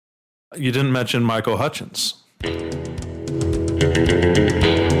You didn't mention Michael Hutchins. Yes,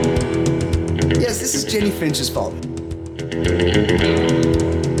 this is Jenny Finch's fault.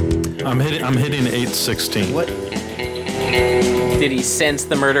 I'm hitting 816. What? Did he sense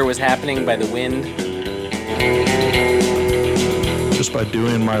the murder was happening by the wind? Just by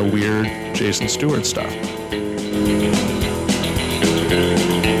doing my weird Jason Stewart stuff.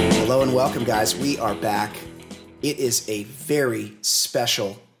 Hello and welcome, guys. We are back. It is a very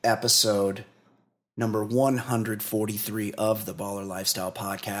special episode, number 143 of the Baller Lifestyle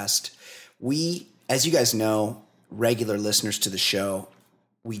Podcast. We, as you guys know, regular listeners to the show,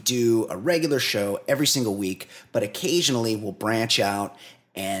 we do a regular show every single week, but occasionally we'll branch out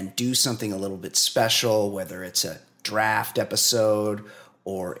and do something a little bit special, whether it's a draft episode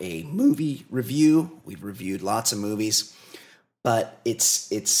or a movie review. We've reviewed lots of movies, but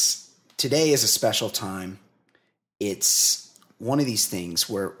it's today is a special time. It's one of these things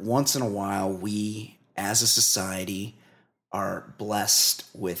where once in a while we, as a society, are blessed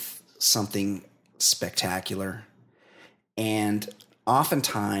with something spectacular, and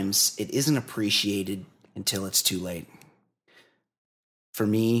oftentimes it isn't appreciated until it's too late. For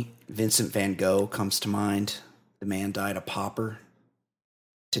me, Vincent van Gogh comes to mind. The man died a pauper.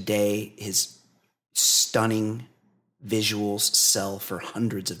 Today, his stunning visuals sell for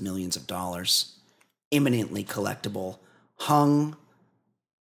hundreds of millions of dollars, eminently collectible, hung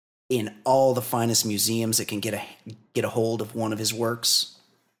in all the finest museums that can get a hold of one of his works.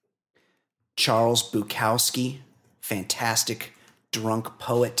 Charles Bukowski, fantastic drunk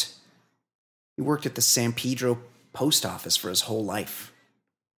poet. He worked at the San Pedro post office for his whole life.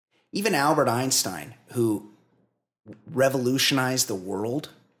 Even Albert Einstein, who revolutionized the world,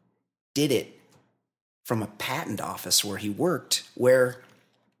 did it from a patent office where he worked, where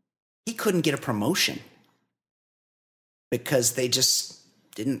he couldn't get a promotion because they just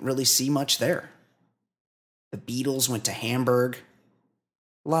didn't really see much there. The Beatles went to Hamburg.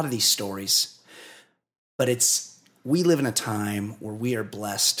 A lot of these stories. But we live in a time where we are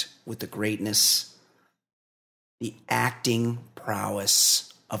blessed with the greatness, the acting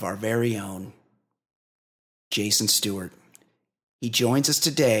prowess of our very own Jason Stewart. He joins us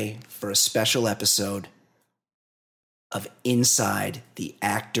today for a special episode of Inside the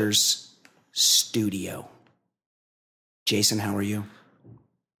Actor's Studio. Jason, how are you?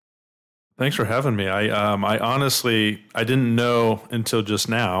 Thanks for having me. I honestly didn't know until just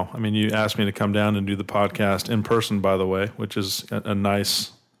now. I mean, you asked me to come down and do the podcast in person, by the way, which is a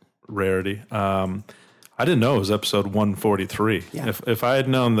nice rarity. I didn't know it was episode 143. Yeah. If I had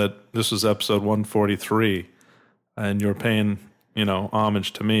known that this was episode 143 and you're paying,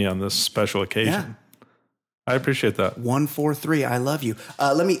 homage to me on this special occasion, Yeah. I appreciate that. 143, I love you.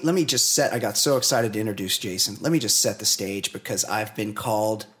 Let me just I got so excited to introduce Jason. Let me just set the stage because I've been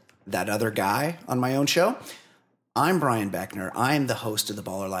called that other guy on my own show. I'm Brian Beckner. I am the host of the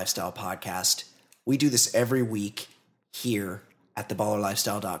Baller Lifestyle Podcast. We do this every week here at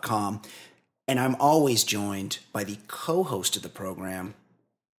theballerlifestyle.com. And I'm always joined by the co-host of the program,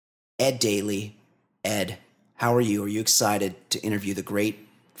 Ed Daly. Ed, how are you? Are you excited to interview the great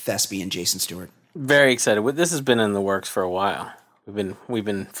thespian Jason Stewart? Very excited. This has been in the works for a while. We've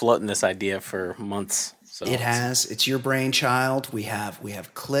been floating this idea for months. So it has. It's your brainchild. We have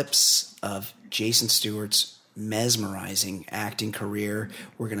clips of Jason Stewart's mesmerizing acting career.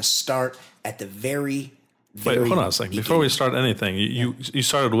 We're going to start at the very Wait, hold on a second. Before we start anything, you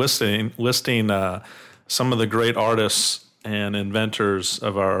started listing some of the great artists and inventors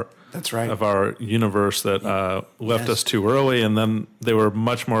of our That's right. of our universe that left us too early, and then they were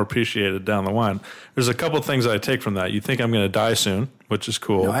much more appreciated down the line. There's a couple of things I take from that. You think I'm going to die soon, which is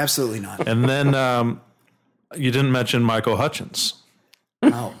cool. No, absolutely not. And then you didn't mention Michael Hutchins.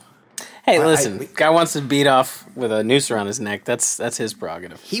 No. Hey, listen, guy wants to beat off with a noose around his neck. That's his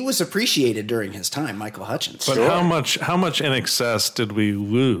prerogative. He was appreciated during his time, Michael Hutchins. But how much in excess did we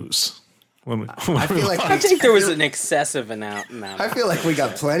lose? I feel like I think there was an excessive amount. I feel like we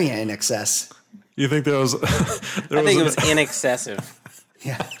got plenty in excess. You think there was? I think it was in excessive.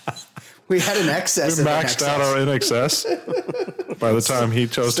 Yeah. We had an excess. We maxed out our in excess by the time he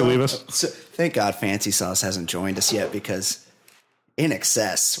chose to leave us. So, thank God Fancy Sauce hasn't joined us yet, because in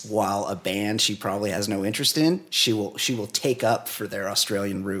excess, while a band she probably has no interest in, she will take up for their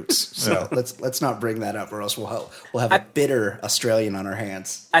Australian roots. So let's not bring that up, or else we'll have a bitter Australian on our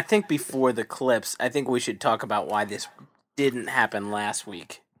hands. I think before the clips, I think we should talk about why this didn't happen last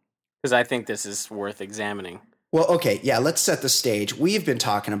week, because I think this is worth examining. Well, okay, yeah, let's set the stage. We've been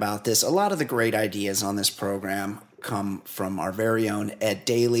talking about this. A lot of the great ideas on this program come from our very own Ed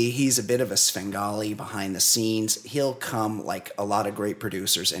Daly. He's a bit of a Svengali behind the scenes. He'll come like a lot of great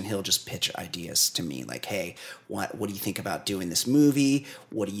producers, and he'll just pitch ideas to me like, hey, what do you think about doing this movie?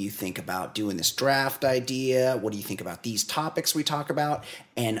 What do you think about doing this draft idea? What do you think about these topics we talk about?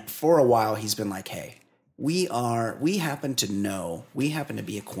 And for a while, he's been like, hey, we happen to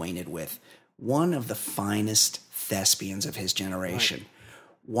be acquainted with one of the finest thespians of his generation. Right.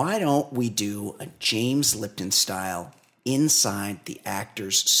 Why don't we do a James Lipton style inside the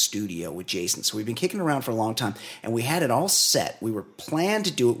actor's studio with Jason? So we've been kicking around for a long time, and we had it all set. We were planned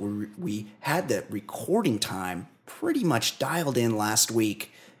to do it. We had the recording time pretty much dialed in last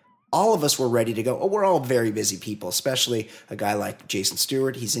week. All of us were ready to go. Oh, we're all very busy people, especially a guy like Jason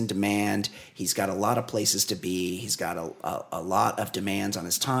Stewart. He's in demand. He's got a lot of places to be. He's got a lot of demands on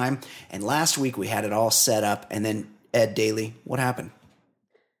his time. And last week we had it all set up, and then Ed Daly, what happened?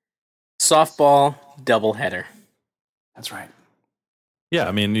 Softball doubleheader. That's right. Yeah,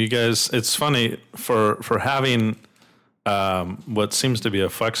 I mean, you guys, it's funny for having what seems to be a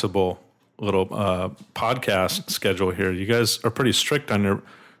flexible little podcast schedule here. You guys are pretty strict on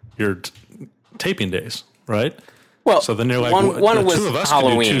your taping days, right? Well, so then you're like, one was two of us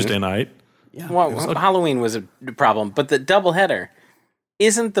Halloween. can do Tuesday night. Yeah, Halloween was a problem, but the doubleheader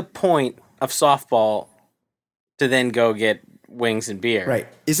isn't the point of softball to then go get wings and beer. Right.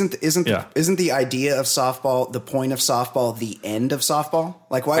 Isn't the idea of softball, the point of softball, the end of softball?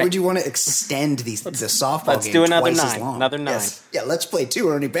 Like, why would you want to extend the softball let's game do another twice 9. as long? Another 9. Yes. Yeah, let's play 2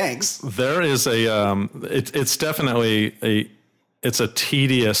 Ernie Banks. There is it's definitely it's a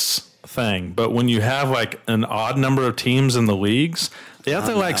tedious thing, but when you have like an odd number of teams in the leagues, they have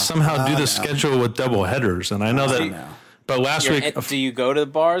to somehow do the schedule with double headers. And I know that. But last week, do you go to the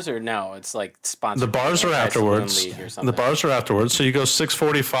bars or no? It's like sponsored. The bars are afterwards. The bars are afterwards. So you go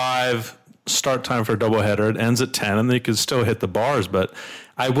 6:45 start time for a doubleheader. It ends at 10, and then you can still hit the bars. But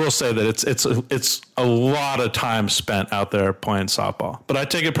I will say that it's a lot of time spent out there playing softball. But I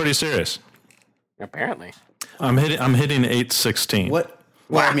take it pretty serious. Apparently, I'm hitting 816. What?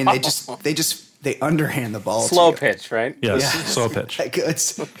 Well, I mean, they underhand the ball. Slow pitch, right? Yes, slow pitch.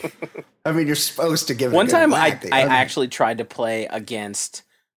 I mean, you're supposed to give it one a good time. whack. I actually tried to play against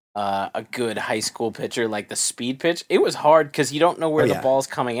a good high school pitcher, like the speed pitch. It was hard because you don't know where the ball's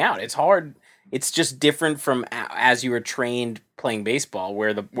coming out. It's hard. It's just different from as you were trained playing baseball,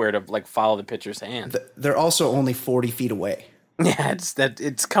 where to like follow the pitcher's hand. They're also only 40 feet away. Yeah,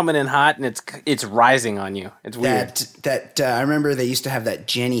 it's coming in hot and it's rising on you. It's weird. I remember they used to have that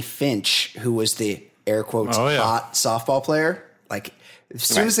Jenny Finch, who was the air quotes hot softball player. Like as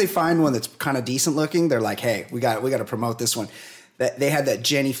soon as they find one that's kind of decent looking, they're like, "Hey, we got to promote this one." That they had that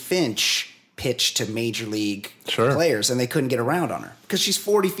Jenny Finch pitch to major league players, and they couldn't get around on her because she's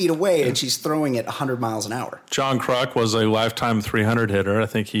 40 feet away and she's throwing it 100 miles an hour. John Kruk was a lifetime 300 hitter. I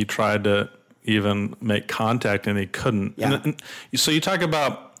think he tried to even make contact and he couldn't. Yeah. And so you talk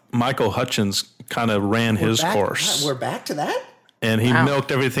about Michael Hutchins kind of ran his course. We're back to that? And he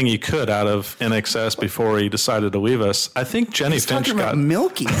milked everything he could out of NXS before he decided to leave us. I think Jenny Finch talking about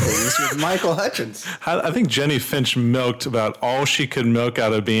milking things with Michael Hutchins. I think Jenny Finch milked about all she could milk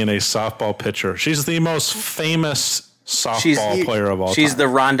out of being a softball pitcher. She's the most famous softball player of all time. She's the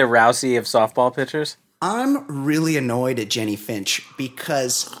Ronda Rousey of softball pitchers. I'm really annoyed at Jenny Finch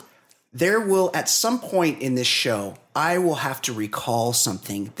because there will, at some point in this show, I will have to recall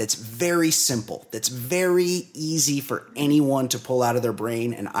something that's very simple, that's very easy for anyone to pull out of their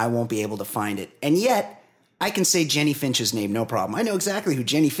brain, and I won't be able to find it. And yet, I can say Jenny Finch's name, no problem. I know exactly who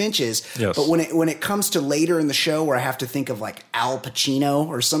Jenny Finch is, but when it comes to later in the show where I have to think of like Al Pacino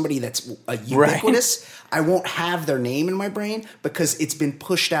or somebody that's ubiquitous, I won't have their name in my brain because it's been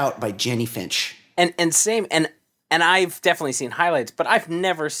pushed out by Jenny Finch. And I've definitely seen highlights, but I've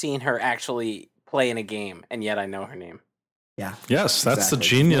never seen her actually play in a game, and yet I know her name. Yeah. Yes, that's the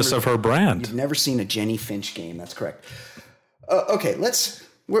genius of her brand. You've never seen a Jenny Finch game. That's correct. Okay,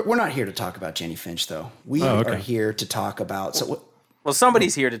 we're not here to talk about Jenny Finch, though. We are here to talk about... Well,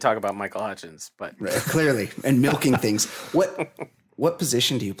 somebody's here to talk about Michael Hutchins, but... Right, clearly, and milking things. What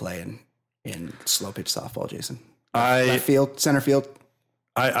position do you play in slow pitch softball, Jason? Left field, center field?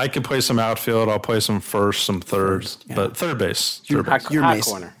 I can play some outfield. I'll play some first, some third, but third base. You're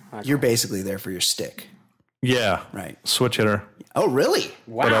basically there for your stick. Yeah. Right. Switch hitter. Oh, really?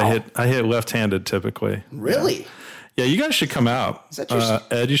 Wow. But I hit left-handed typically. Really? Yeah, you guys should come out. Is that your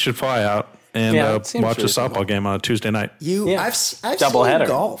Ed, you should fly out and watch a softball game on a Tuesday night. I've seen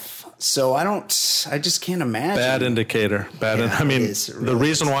golf. So I just can't imagine. Bad indicator. I mean, the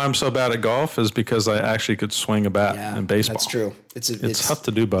reason why I'm so bad at golf is because I actually could swing a bat in baseball. That's true. It's tough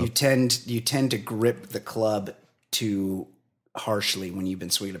to do both. You tend to grip the club too harshly when you've been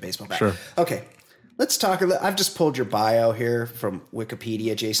swinging a baseball bat. Sure. Okay. Let's talk. I've just pulled your bio here from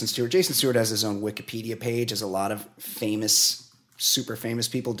Wikipedia, Jason Stewart. Jason Stewart has his own Wikipedia page, as a lot of super famous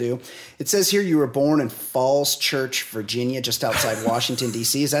people do. It says here you were born in Falls Church, Virginia, just outside Washington,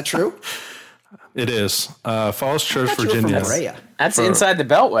 D.C. Is that true? It is. Falls Church, Virginia. That's inside the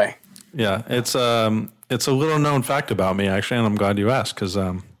Beltway. Yeah, it's a little known fact about me, actually, and I'm glad you asked because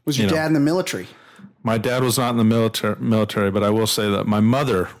was your dad in the military? My dad was not in the military, but I will say that my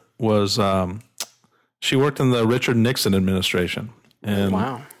mother was. She worked in the Richard Nixon administration,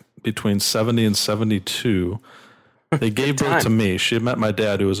 and between 70 and 72, they gave birth to me. She had met my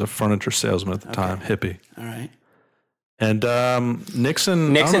dad, who was a furniture salesman at the time, hippie. All right. And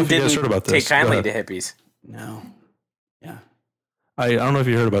Nixon I don't know if you guys heard about this. Take kindly to hippies. No. Yeah. I don't know if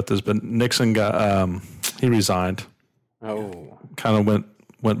you heard about this, but Nixon got he resigned. Oh. Kind of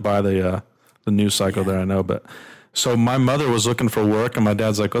went by the news cycle there, I know, but. So my mother was looking for work, and my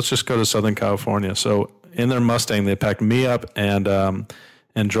dad's like, let's just go to Southern California. So in their Mustang, they packed me up and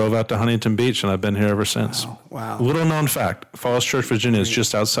drove out to Huntington Beach, and I've been here ever since. Wow. Little known fact, Falls Church, Virginia is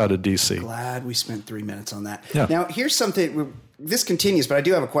just outside of D.C. Glad we spent 3 minutes on that. Yeah. Now, here's something. This continues, but I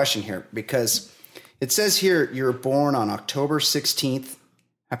do have a question here because it says here you were born on October 16th.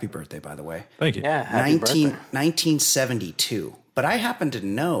 Happy birthday, by the way. Thank you. Yeah, happy birthday. 1972. But I happen to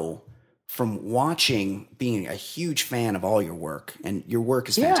know from being a huge fan of all your work, and your work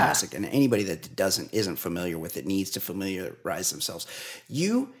is fantastic, and anybody that isn't familiar with it needs to familiarize themselves.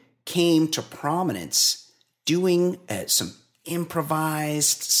 You came to prominence doing some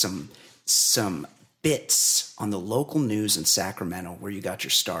improvised, some bits on the local news in Sacramento where you got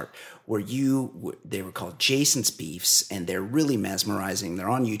your start, where they were called Jason's Beefs, and they're really mesmerizing. They're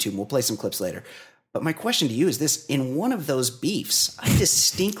on YouTube. We'll play some clips later. But my question to you is this: in one of those beefs, I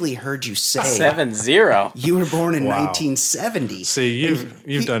distinctly heard you say 7-0. You were born in 1970. See,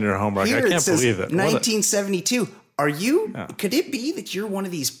 you've done your homework. I can't believe it. 1972. Are you? Yeah. Could it be that you're one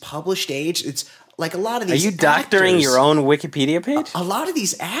of these published age? It's like a lot of these. Are you doctoring your own Wikipedia page? A lot of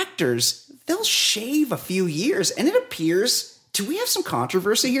these actors, they'll shave a few years, and it appears. Do we have some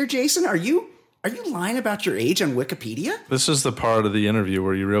controversy here, Jason? Are you lying about your age on Wikipedia? This is the part of the interview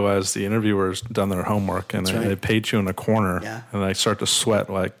where you realize the interviewer's done their homework, and they paint you in a corner, and I start to sweat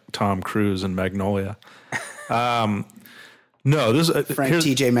like Tom Cruise in Magnolia. No, this Frank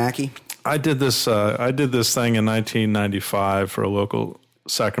T.J. Mackey. I did this thing in 1995 for a local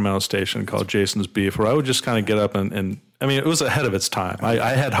Sacramento station called Jason's Beef, where I would just kind of get up and I mean, it was ahead of its time. I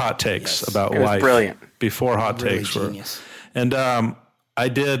had hot takes about life. Brilliant. Before hot takes genius. were, and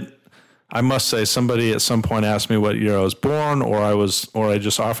I must say, somebody at some point asked me what year I was born, or I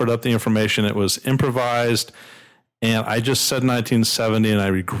just offered up the information. It was improvised, and I just said 1970, and I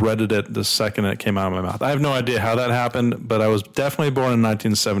regretted it the second it came out of my mouth. I have no idea how that happened, but I was definitely born in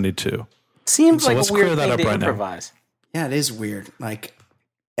 1972. Seems like a weird thing to improvise. Yeah, it is weird. Like,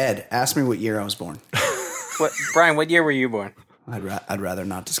 Ed, ask me what year I was born. Brian, what year were you born? I'd rather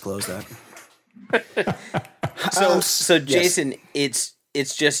not disclose that. So Jason, it's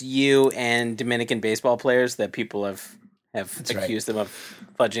just you and Dominican baseball players that people have accused them of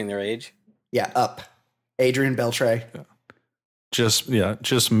fudging their age. Yeah, up. Adrian Beltre. Just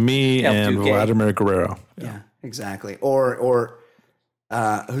me and Vladimir Guerrero. Yeah, exactly. Or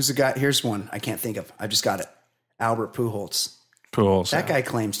who's the guy? Here's one I can't think of. I just got it. Albert Pujols. That guy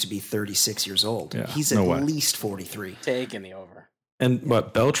claims to be 36 years old. Yeah, he's at least 43. Taking the over. And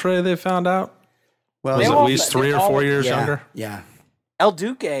what, Beltre they found out? Well, was at least 3 or 4 years younger? Yeah. El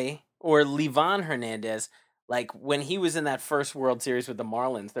Duque or Livan Hernandez, like when he was in that first World Series with the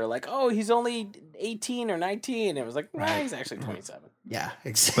Marlins, they're like, oh, he's only 18 or 19. It was like, he's actually 27. Yeah,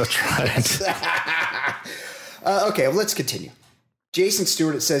 exactly. That's right. Okay, well, let's continue. Jason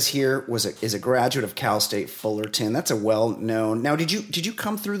Stewart, it says here, is a graduate of Cal State Fullerton. That's a well-known. Now, did you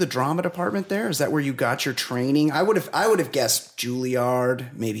come through the drama department there? Is that where you got your training? I would have guessed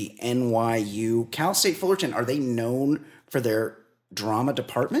Juilliard, maybe NYU. Cal State Fullerton, are they known for their drama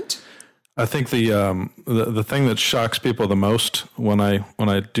department? I think the thing that shocks people the most when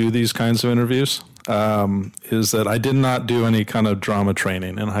I do these kinds of interviews is that I did not do any kind of drama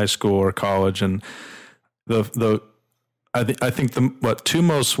training in high school or college, and I think the two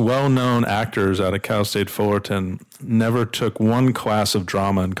most well-known actors out of Cal State Fullerton never took one class of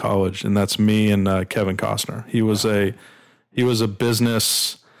drama in college, and that's me and Kevin Costner. He was a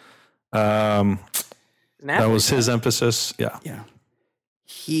business. That was his emphasis. Yeah. Yeah.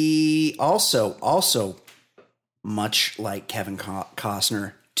 He also much like Kevin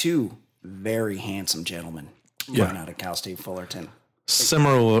Costner, two very handsome gentlemen born out of Cal State Fullerton.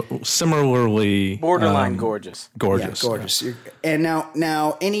 similarly borderline gorgeous. Gorgeous. Yeah, gorgeous. And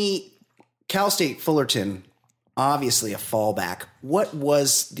now any Cal State Fullerton, obviously a fallback. What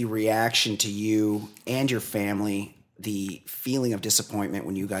was the reaction to you and your family, the feeling of disappointment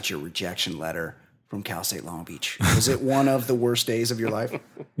when you got your rejection letter from Cal State Long Beach? Was it one of the worst days of your life?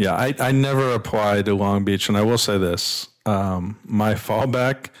 Yeah, I never applied to Long Beach, and I will say this. My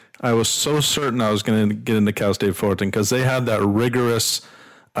fallback, I was so certain I was going to get into Cal State Fullerton because they had that rigorous,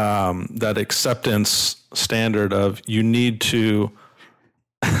 that acceptance standard of you need to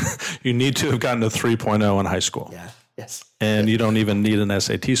have gotten a 3.0 in high school. Yeah. Yes. And you don't even need an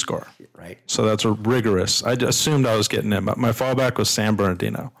SAT score. Right. So that's a rigorous. I assumed I was getting in, but my fallback was San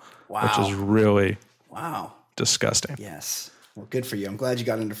Bernardino, which is really disgusting. Yes. Well, good for you. I'm glad you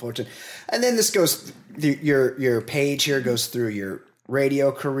got into Fullerton. And then this goes, your page here goes through your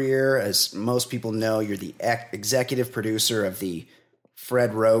radio career. As most people know, you're the executive producer of the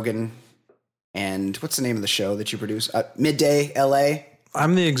Fred Rogan and what's the name of the show that you produce? Midday LA.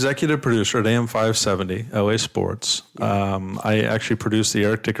 I'm the executive producer at AM 570, LA Sports. Yeah. I actually produce the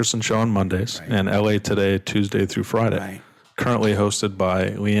Eric Dickerson Show on Mondays and LA Today, Tuesday through Friday. Right. Currently hosted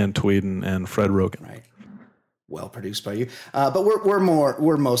by Leanne Tweeden and Fred Rogan. Right. Well produced by you. But we're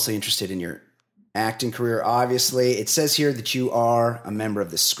mostly interested in your acting career. Obviously, it says here that you are a member of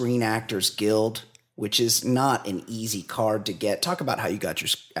the Screen Actors Guild, which is not an easy card to get. Talk about how you got your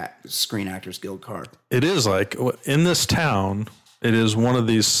Screen Actors Guild card. It is like in this town. It is one of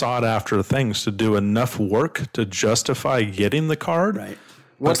these sought-after things to do enough work to justify getting the card. Right.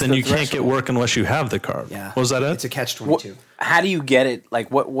 But then you can't get work unless you have the card. Yeah. Was that it? It's a catch-22. How do you get it?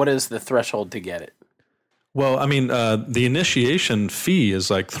 Like, what is the threshold to get it? Well, I mean, the initiation fee is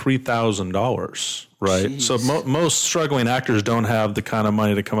like $3,000, right? Jeez. So most struggling actors don't have the kind of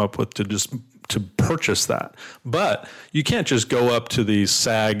money to come up with to purchase that. But you can't just go up to the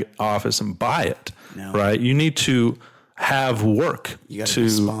SAG office and buy it, right? You need to have work. You got to be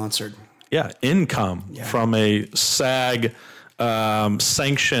sponsored. Yeah, income from a SAG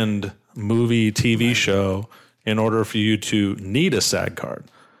sanctioned movie, TV show in order for you to need a SAG card.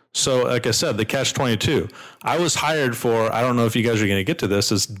 So, like I said, the catch-22. I was hired for, I don't know if you guys are going to get to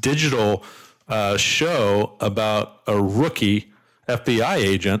this digital show about a rookie FBI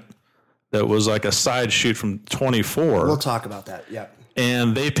agent that was like a side shoot from 24. We'll talk about that, yeah.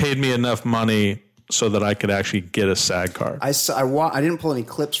 And they paid me enough money so that I could actually get a SAG card. I didn't pull any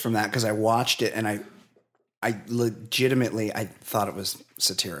clips from that because I watched it and I legitimately thought it was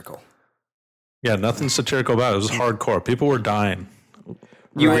satirical. Yeah, nothing satirical about it. It was hardcore. People were dying.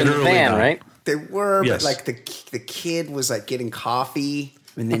 You were in the van, right? They were, yes. But like the kid was like getting coffee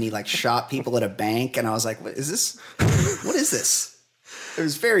and then he like shot people at a bank and I was like, what is this? What is this? It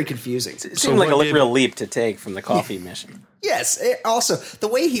was very confusing. It seemed like a real leap to take from the coffee mission. Yes. Also, the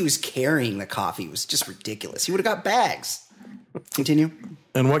way he was carrying the coffee was just ridiculous. He would have got bags. Continue.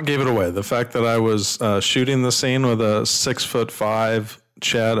 And what gave it away? The fact that I was shooting the scene with a 6'5"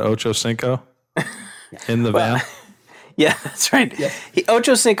 Chad Ochocinco in the van. Yeah, that's right. Yeah.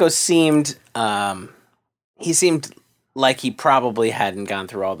 Ochocinco seemed like he probably hadn't gone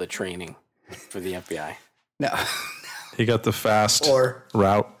through all the training for the FBI. No. He got the fast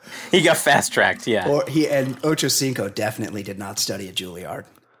route. He got fast tracked, yeah. And Ochocinco definitely did not study at Juilliard.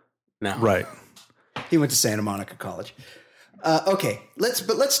 No. Right. He went to Santa Monica College. Okay,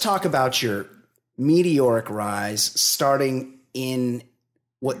 let's talk about your meteoric rise starting in,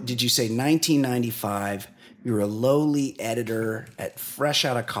 what did you say, 1995. You're a lowly editor at fresh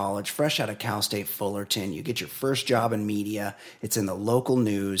out of college, fresh out of Cal State Fullerton. You get your first job in media. It's in the local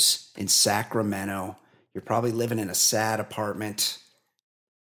news in Sacramento. You're probably living in a sad apartment.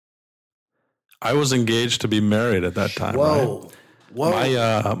 I was engaged to be married at that time. Whoa. Right?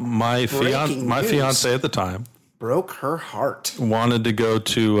 Whoa. My fiance at the time broke her heart. Wanted to go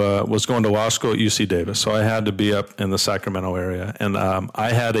to was going to law school at UC Davis, so I had to be up in the Sacramento area, and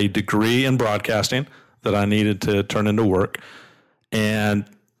I had a degree in broadcasting that I needed to turn into work, and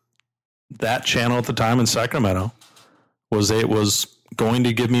that channel at the time in Sacramento was going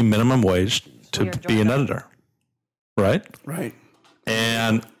to give me minimum wage to be an editor, right? Right.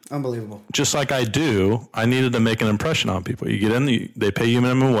 And unbelievable. Just like I do, I needed to make an impression on people. You get in, they pay you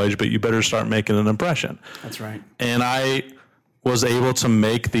minimum wage, but you better start making an impression. That's right. And I was able to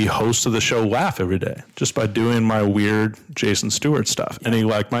make the host of the show laugh every day just by doing my weird Jason Stewart stuff. Yeah. And he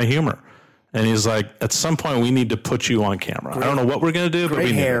liked my humor. And he's like, at some point, we need to put you on camera. I don't know what we're going to do, but we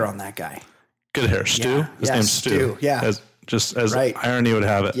need hair on that guy. Good hair. Stu? Yeah. His name's Stu. Yeah. As irony would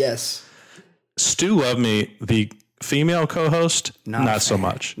have it. Yes. Stu loved me. The female co-host, not so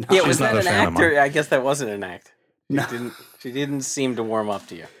much. No. Yeah, was that an act? Or I guess that wasn't an act. She didn't seem to warm up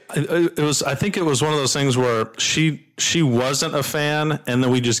to you. I think it was one of those things where she wasn't a fan, and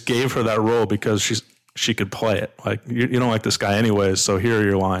then we just gave her that role because she could play it. Like, you don't like this guy anyways, so here are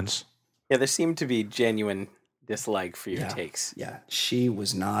your lines. Yeah, there seemed to be genuine dislike for your takes. Yeah, she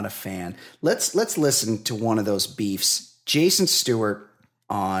was not a fan. Let's listen to one of those beefs. Jason Stewart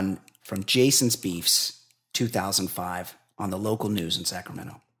from Jason's Beefs 2005 on the local news in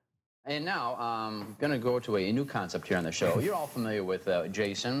Sacramento. And now I'm going to go to a new concept here on the show. You're all familiar with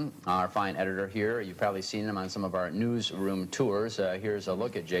Jason, our fine editor here. You've probably seen him on some of our newsroom tours. Here's a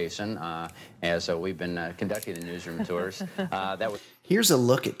look at Jason as we've been conducting the newsroom tours. Here's a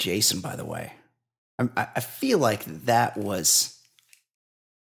look at Jason, by the way. I feel like that was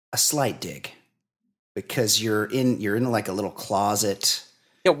a slight dig because you're in like a little closet.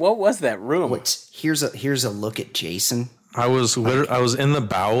 Yeah, what was that room? Here's a look at Jason. I was in the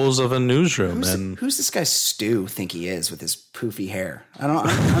bowels of a newsroom. Who's this guy Stu think he is with his poofy hair?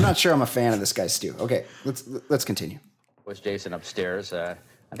 I'm not sure I'm a fan of this guy Stu. Okay, let's continue. Was Jason upstairs?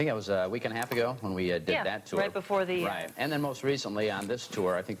 I think that was a week and a half ago when we did that tour. Right before the... Right. And then most recently on this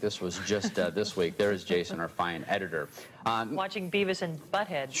tour, I think this was just this week, there is Jason, our fine editor. Watching Beavis and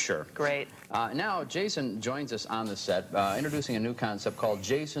Butthead. Sure. Great. Now, Jason joins us on the set, introducing a new concept called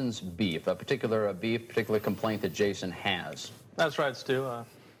Jason's Beef, a particular complaint that Jason has. That's right, Stu. I'd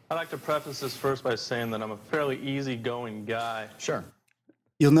like to preface this first by saying that I'm a fairly easygoing guy. Sure.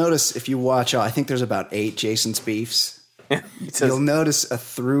 You'll notice if you watch, I think there's about 8 Jason's Beefs. You'll notice a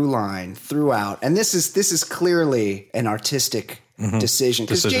through line throughout, and this is clearly an artistic decision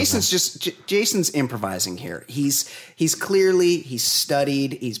because Jason's improvising here. He's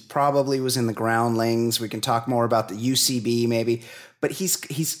studied. He's probably was in the groundlings. We can talk more about the UCB maybe, but he's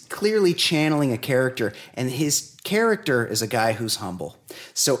clearly channeling a character, and his character is a guy who's humble.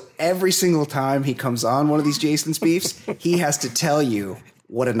 So every single time he comes on one of these Jason's Beefs, he has to tell you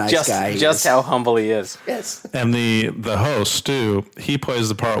what a nice guy he is. Just how humble he is. Yes. And the host, Stu, he plays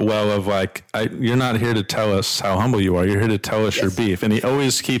the part well of like, you're not here to tell us how humble you are. You're here to tell us your beef. And he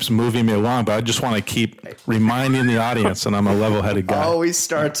always keeps moving me along, but I just want to keep reminding the audience that I'm a level-headed guy. Always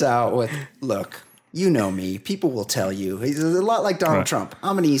starts out with, look, you know me. People will tell you. He's a lot like Donald Trump.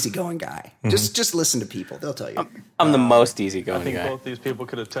 I'm an easygoing guy. Just listen to people. They'll tell you. I'm the most easygoing guy. I think both these people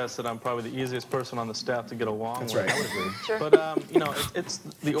could attest that I'm probably the easiest person on the staff to get along with. That's right. I would agree. Sure. But, it's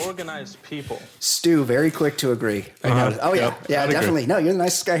the organized people. Stu, very quick to agree. Oh, yeah. Yeah, definitely. No, you're the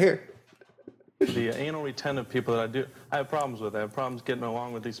nicest guy here. The anal retentive people that I have problems with. I have problems getting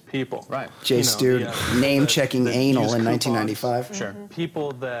along with these people. Right. Jay Stu, name-checking anal in 1995. Sure.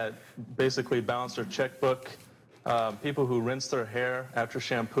 People that basically balance their checkbook. People who rinse their hair after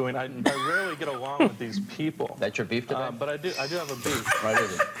shampooing. I rarely get along with these people. That's your beef today? But I do have a beef. What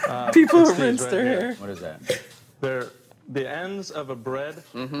is it? People who rinse their hair. What is that? They're the ends of a bread,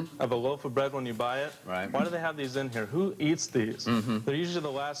 of a loaf of bread when you buy it. Right. Why do they have these in here? Who eats these? They're usually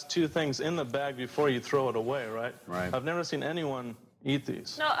the last 2 things in the bag before you throw it away, right? Right. I've never seen anyone eat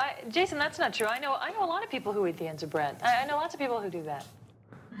these. No, Jason, that's not true. I know a lot of people who eat the ends of bread. I know lots of people who do that.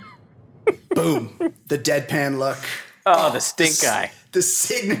 Boom. The deadpan look. Oh, the stink guy. The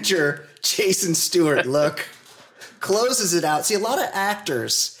signature Jason Stewart look. Closes it out. See, a lot of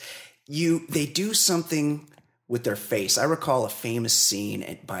actors, they do something with their face. I recall a famous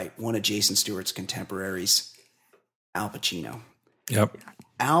scene by one of Jason Stewart's contemporaries, Al Pacino. Yep.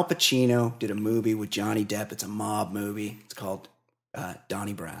 Al Pacino did a movie with Johnny Depp. It's a mob movie. It's called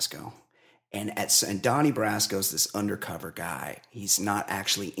Donnie Brasco. And Donnie Brasco's this undercover guy. He's not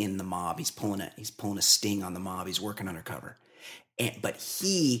actually in the mob. He's pulling a sting on the mob. He's working undercover. But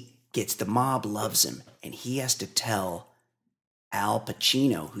the mob loves him, and he has to tell Al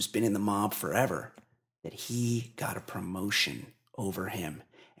Pacino, who's been in the mob forever, that he got a promotion over him.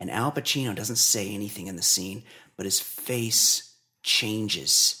 And Al Pacino doesn't say anything in the scene, but his face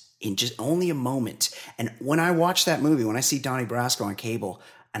changes in just only a moment. And when I watch that movie, when I see Donnie Brasco on cable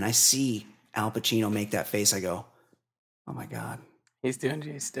and I see Al Pacino make that face, I go, oh my God. He's doing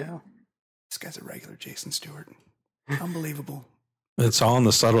Jay still. This guy's a regular Jason Stewart. Unbelievable. It's all in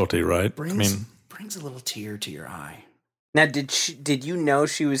the subtlety, right? Brings a little tear to your eye. Now, did you know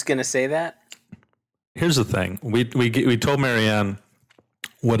she was going to say that? Here's the thing. We told Marianne,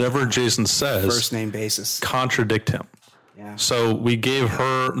 whatever Jason says, first name basis, contradict him. Yeah. So we gave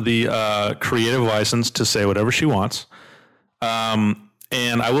her the creative license to say whatever she wants. And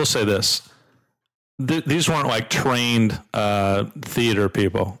I will say this. These weren't like trained theater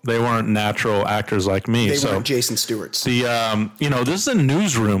people. They weren't natural actors like me. They weren't Jason Stewart's. This is a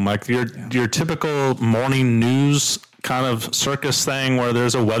newsroom, like your typical morning news kind of circus thing where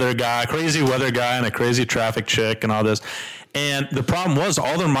there's a crazy weather guy and a crazy traffic chick and all this. And the problem was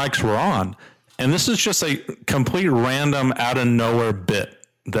all their mics were on. And this is just a complete random out of nowhere bit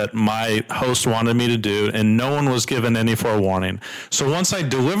that my host wanted me to do, and no one was given any forewarning. So once I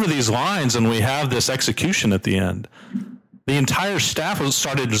deliver these lines and we have this execution at the end, the entire staff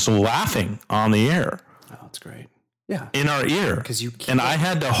started just laughing on the air. Oh, that's great. Yeah. In our ear. Because you can't. And I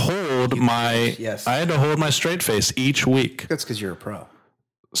had to hold my straight face each week. That's because you're a pro.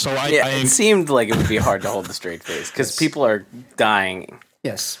 So it seemed like it would be hard to hold the straight face because people are dying.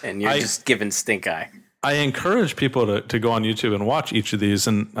 Yes. And you're just giving stink eye. I encourage people to go on YouTube and watch each of these,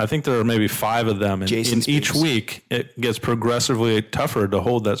 and I think there are maybe 5 of them. And in each week, it gets progressively tougher to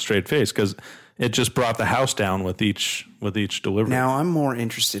hold that straight face because it just brought the house down with each delivery. Now I'm more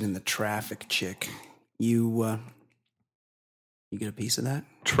interested in the traffic chick. You get a piece of that?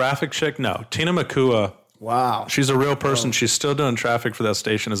 Traffic chick? No. Tina Makua. Wow. She's a real person. Oh. She's still doing traffic for that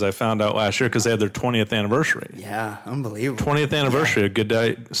station, as I found out last year, because they had their 20th anniversary. Yeah, unbelievable. 20th anniversary of Good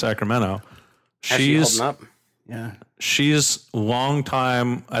Day Sacramento. She's holding up. Yeah. She's long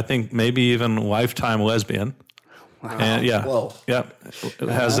time, I think maybe even lifetime lesbian. Wow. And Whoa. Yep.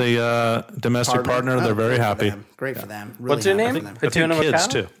 Has a domestic partner. They're very happy. Great for them. Really What's her name? Petuna kids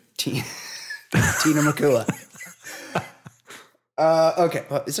too. Tina Makua. Okay.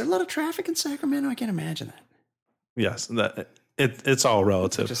 Well, is there a lot of traffic in Sacramento? I can't imagine that. Yes. It's all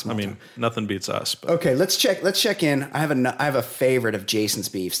relative. I mean, nothing beats us. But. Okay, let's check in. I have a favorite of Jason's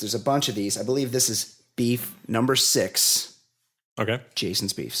beefs. There's a bunch of these. I believe this is beef number 6. Okay.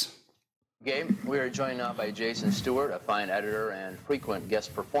 Jason's beefs. Gabe, we are joined now by Jason Stewart, a fine editor and frequent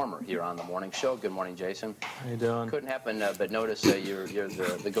guest performer here on the morning show. Good morning, Jason. How you doing? Couldn't happen but notice you're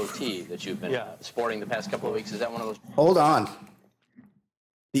the goatee that you've been sporting the past couple of weeks. Is that one of those? Hold on.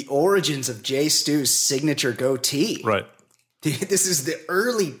 The origins of Jay Stu's signature goatee. Right. This is the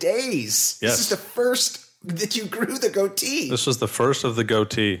early days. Yes. This is the first that you grew the goatee. This was the first of the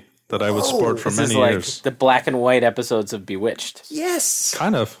goatee that I would sport for many years. The black and white episodes of Bewitched. Yes.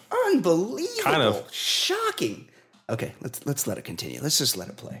 Kind of. Unbelievable. Kind of. Shocking. Okay, let's let it continue. Let's just let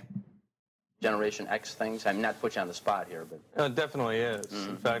it play. Generation X things? I'm not put you on the spot here, but it definitely is.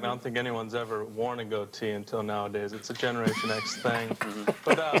 In fact, I don't think anyone's ever worn a goatee until nowadays. It's a Generation X thing.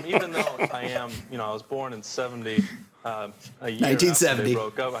 But even though I was born in 70, a year 1970 after they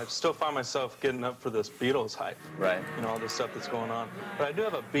broke up, I still find myself getting up for this Beatles hype. Right. All this stuff that's going on. But I do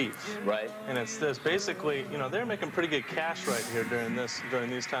have a beef. Right. And it's this. Basically, they're making pretty good cash right here during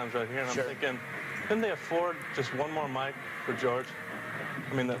these times right here. And I'm thinking, couldn't they afford just one more mic for George?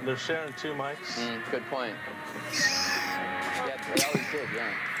 I mean, they're sharing 2 mics. Good point. Yeah, they always did,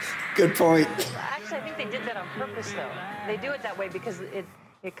 yeah. Good point. Actually, I think they did that on purpose, though. They do it that way because it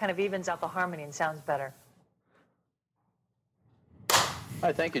kind of evens out the harmony and sounds better. All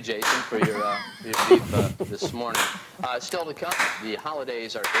right, thank you, Jason, for your beef this morning. Still to come, the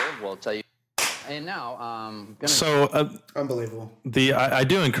holidays are here. We'll tell you. And now, unbelievable. I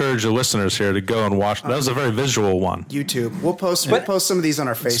do encourage the listeners here to go and watch. That was a very visual one. YouTube. We'll post some of these on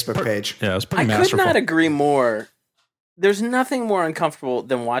our Facebook page. Yeah, it's pretty masterful. masterful. I could not agree more. There's nothing more uncomfortable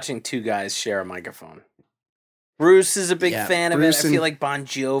than watching 2 guys share a microphone. Bruce is a big fan of it. I feel like Bon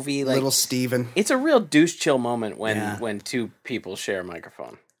Jovi, like Little Steven. It's a real douche chill moment when 2 people share a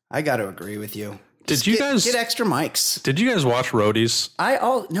microphone. I got to agree with you. Did you guys get extra mics? Did you guys watch Roadies? I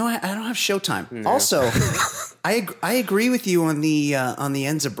don't have Showtime. No. Also, I agree with you on the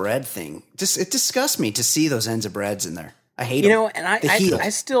ends of bread thing. It disgusts me to see those ends of breads in there. I hate them. And I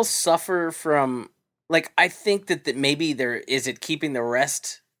still suffer from I think that maybe is it keeping the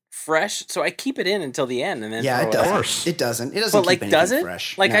rest fresh, so I keep it in until the end, and then it doesn't. It doesn't. But keep anything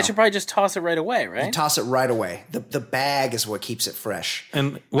fresh. No. I should probably just toss it right away, right? You toss it right away. The bag is what keeps it fresh.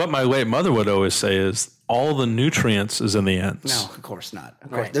 And what my late mother would always say is, all the nutrients is in the ends. No, of course not.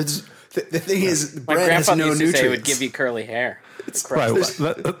 Of course, the thing is, my bread has no nutrients. Say it would give you curly hair. Right,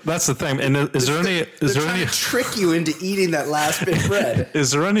 that's the thing. And is there any trick you into eating that last bit of bread?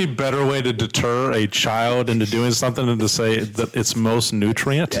 Is there any better way to deter a child into doing something than to say that it's most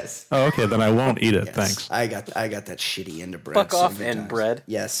nutrient? Yes. Oh, okay, then I won't eat it. Yes. Thanks. I got that shitty end of bread. Fuck off end bread.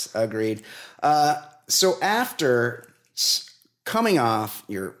 Yes, agreed. So after coming off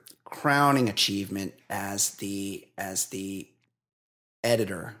your crowning achievement as the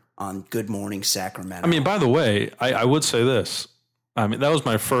editor on Good Morning Sacramento. I mean, by the way, I would say this. I mean, that was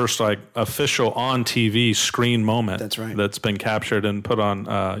my first official on TV screen moment. That's right. That's been captured and put on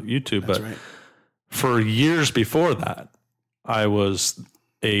YouTube. That's but right. For years before that, I was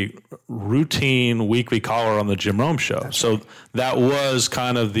a routine weekly caller on the Jim Rome show. That's so right. That was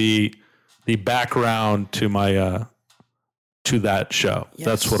kind of the background to my to that show. Yes,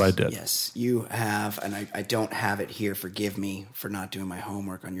 that's what I did. Yes, you have, and I don't have it here. Forgive me for not doing my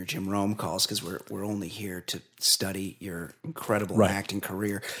homework on your Jim Rome calls, because we're only here to study your incredible acting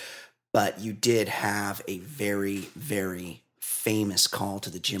career. But you did have a very, very famous call to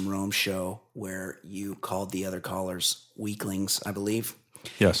the Jim Rome show where you called the other callers weaklings, I believe.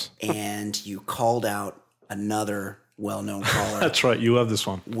 Yes. And you called out another well-known caller. That's right. You love this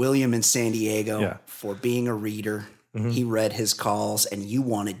one. William in San Diego, for being a reader. Mm-hmm. He read his calls, and you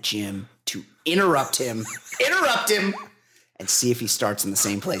wanted Jim to interrupt him, and see if he starts in the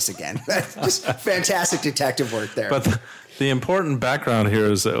same place again. Just fantastic detective work there. But the important background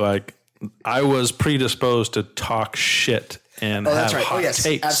here is that, like, I was predisposed to talk shit and have hot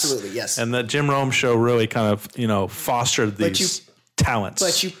takes. Absolutely, yes. And the Jim Rome show really kind of, fostered these talents.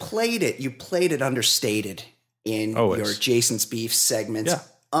 But you played it understated in your Jason's Beef segments,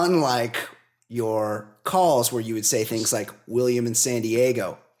 unlike your calls where you would say things like, William in San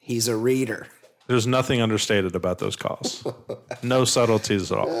Diego, he's a reader. There's nothing understated about those calls. No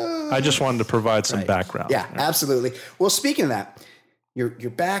subtleties at all. I just wanted to provide some background. Yeah, absolutely. Well, speaking of that, you're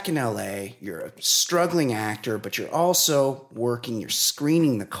back in LA, you're a struggling actor, but you're also you're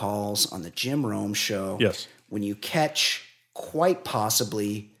screening the calls on the Jim Rome show. Yes. When you catch quite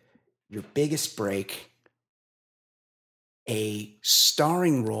possibly your biggest break, a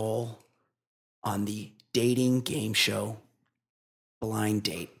starring role on the dating game show Blind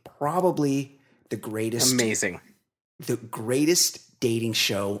Date. Probably the greatest. Amazing. The greatest dating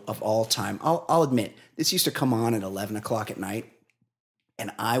show of all time. I'll admit, this used to come on at 11 o'clock at night,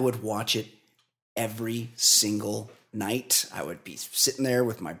 and I would watch it every single night. I would be sitting there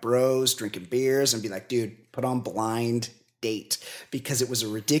with my bros, drinking beers, and be like, dude, put on Blind Date, because it was a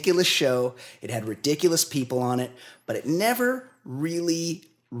ridiculous show. It had ridiculous people on it, but it never really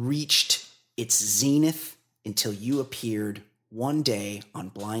reached its zenith until you appeared one day on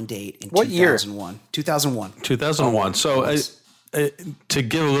Blind Date in 2001. 2001. 2001. So to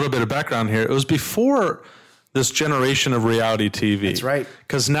give a little bit of background here, it was before this generation of reality TV. That's right.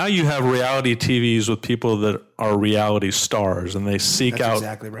 Because now you have reality TVs with people that are reality stars, and they seek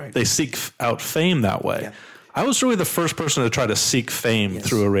They seek out fame that way. Yeah. I was really the first person to try to seek fame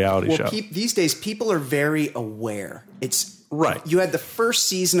through a reality show. These days, people are very aware. It's right. You had the first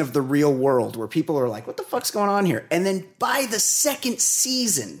season of The Real World where people are like, what the fuck's going on here? And then by the second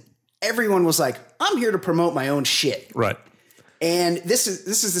season, everyone was like, I'm here to promote my own shit. Right. And this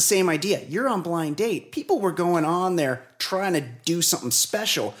is the same idea. You're on Blind Date. People were going on there trying to do something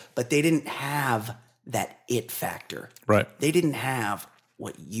special, but they didn't have that it factor. Right. They didn't have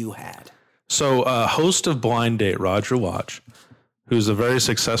what you had. So host of Blind Date, Roger Watch, who's a very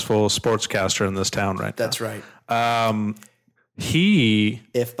successful sportscaster in this town right now. That's right.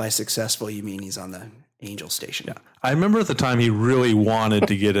 If by successful you mean he's on the Angel station. Yeah. I remember at the time he really wanted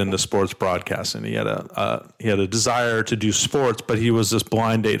to get into sports broadcasting. He had a desire to do sports, but he was this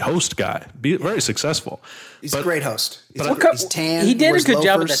Blind Date host guy. Very successful. He's a great host. He's tan. He did a good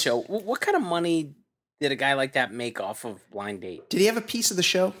job at that show. What kind of money did a guy like that make off of Blind Date? Did he have a piece of the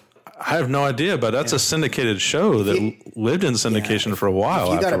show? I have no idea, but that's a syndicated show that lived in syndication for a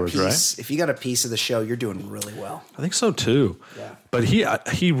while afterwards, right? If you got a piece of the show, you're doing really well. I think so too. Yeah. But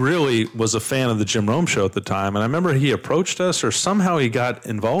he really was a fan of the Jim Rome show at the time, and I remember he approached us, or somehow he got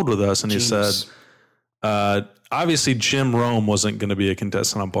involved with us, and he said, obviously Jim Rome wasn't going to be a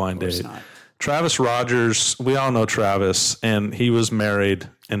contestant on Blind Date. Not. Travis Rogers, we all know Travis, and he was married,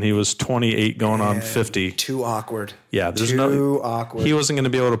 and he was 28 going on 50. Too awkward. Yeah, too awkward. He wasn't going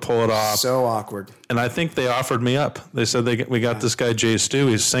to be able to pull it off. So awkward. And I think they offered me up. They said we got this guy Jay Stu.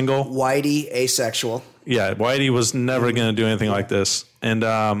 He's single. Whitey, asexual. Yeah, Whitey was never going to do anything like this. And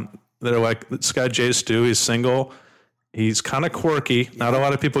they're like, this guy Jay Stu, he's single. He's kind of quirky. Not a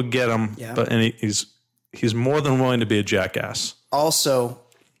lot of people get him, but he's more than willing to be a jackass. Also,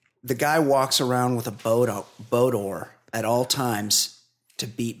 the guy walks around with a boat oar at all times to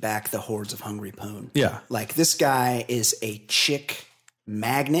beat back the hordes of hungry poon. Yeah. Like, this guy is a chick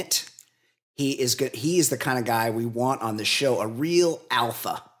magnet. He is good. He is the kind of guy we want on the show, a real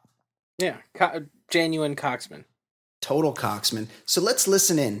alpha. Yeah. Genuine cocksman. Total cocksman. So let's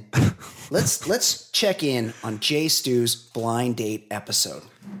listen in. Let's check in on Jay Stu's Blind Date episode.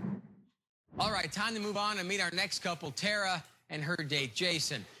 All right, time to move on and meet our next couple, Tara and her date,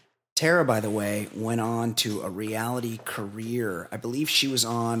 Jason. Tara, by the way, went on to a reality career. I believe she was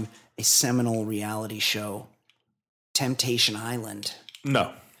on a seminal reality show, Temptation Island.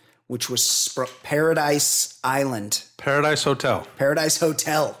 No. Which was Paradise Island. Paradise Hotel. Paradise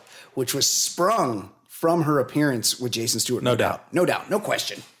Hotel, which was sprung from her appearance with Jason Stewart. No doubt. No doubt. No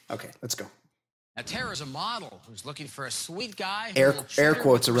question. Okay, let's go. Now, Tara's a model who's looking for a sweet guy. Air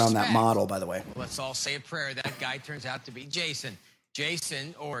quotes around that model, by the way. Well, let's all say a prayer. That guy turns out to be Jason.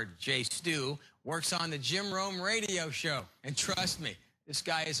 Jason, or J. Stew, works on the Jim Rome radio show. And trust me, this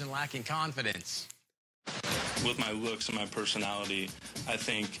guy isn't lacking confidence. With my looks and my personality, I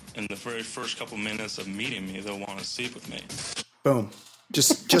think in the very first couple minutes of meeting me, they'll want to sleep with me. Boom.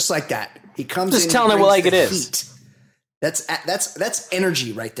 Just like that. He comes just in, telling it like it is. That's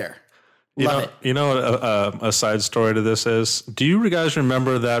energy right there. Love it. You know what a side story to this is? Do you guys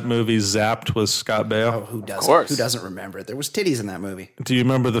remember that movie Zapped with Scott Baio? Oh, who doesn't? Of course. Who doesn't remember it? There was titties in that movie. Do you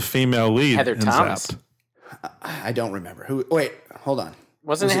remember the female lead Heather in Thomas. Zapped? I don't remember. Who? Wait, hold on.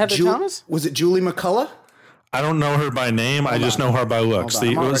 Wasn't it Heather Thomas? Was it Julie McCullough? I don't know her by name. I just know her by looks.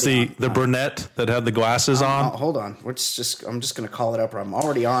 It was the brunette that had the glasses on. Hold on. I'm just going to call it up. I'm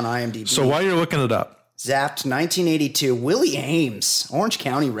already on IMDb. So while you're looking it up. Zapped, 1982. Willie Ames, Orange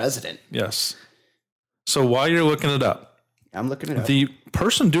County resident. Yes. So while you're looking it up. I'm looking it up. The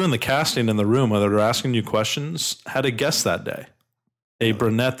person doing the casting in the room, whether they're asking you questions, had a guest that day. A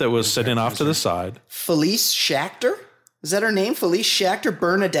brunette that was sitting off to the side. Felice Schachter? Is that her name? Felice Schachter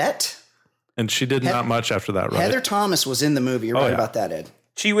Bernadette? And she did not much after that, right? Heather Thomas was in the movie. You're right about that, Ed.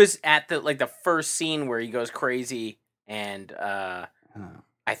 She was at the first scene where he goes crazy, and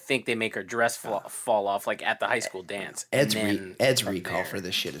I think they make her dress fall off like at the high school dance. Ed's recall for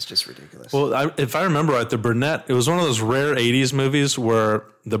this shit is just ridiculous. Well, if I remember right, the brunette, it was one of those rare 80s movies where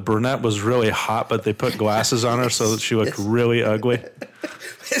the brunette was really hot, but they put glasses on her so that she looked really ugly.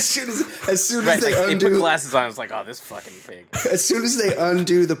 As soon as they undo, put glasses on, it's like, oh, this fucking pig. As soon as they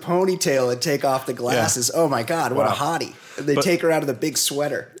undo the ponytail and take off the glasses, oh my god, what a hottie! They take her out of the big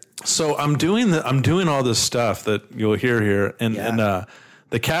sweater. So I'm doing all this stuff that you'll hear here, and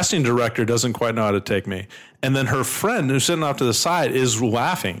the casting director doesn't quite know how to take me, and then her friend who's sitting off to the side is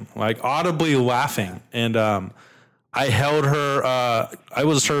laughing, like audibly laughing, and I held her. I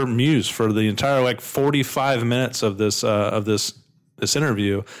was her muse for the entire 45 minutes of this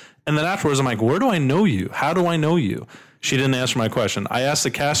interview. And then afterwards, I'm like, where do I know you? How do I know you? She didn't answer my question. I asked the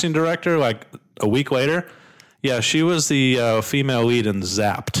casting director a week later. Yeah, she was the female lead in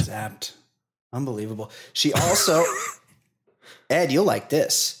Zapped. Zapped. Unbelievable. She also, Ed, you'll like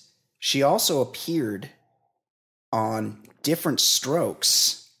this. She also appeared on Different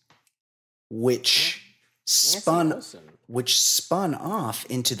Strokes, which spun off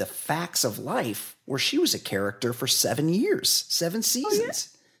into The Facts of Life, where she was a character for 7 years, 7 seasons.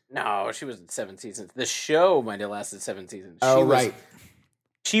 Oh, yeah. No, she wasn't 7 seasons. The show might have lasted 7 seasons. Right.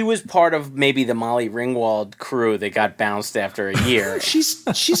 She was part of maybe the Molly Ringwald crew that got bounced after a year. She's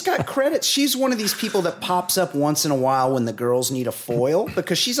got credits. She's one of these people that pops up once in a while when the girls need a foil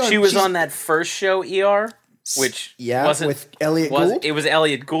because she's on. She was on that first show, ER, which wasn't with Elliot Gould. It was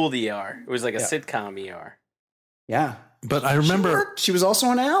Elliot Gould ER. It was like a sitcom ER. Yeah, but I remember she was also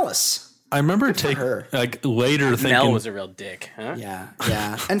on Alice. I remember later thinking Mel was a real dick, huh?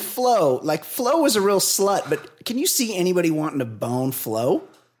 Yeah. And Flo was a real slut, but can you see anybody wanting to bone Flo?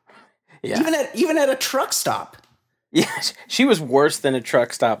 Yeah. Even at a truck stop. Yeah, she was worse than a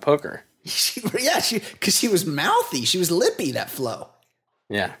truck stop hooker. Because she was mouthy. She was lippy, that Flo.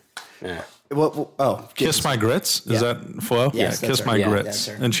 Yeah. Kiss My Grits? Is that Flo? Yes, Kiss My Grits.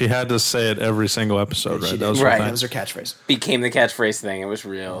 And she had to say it every single episode, right? That was that was her catchphrase. Became the catchphrase thing. It was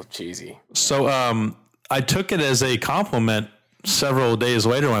real cheesy. So I took it as a compliment several days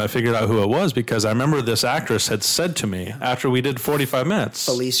later when I figured out who it was, because I remember this actress had said to me after we did 45 minutes.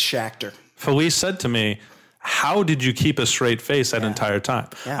 Felice Schachter. Felice said to me, how did you keep a straight face that entire time?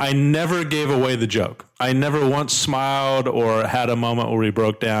 Yeah. I never gave away the joke. I never once smiled or had a moment where we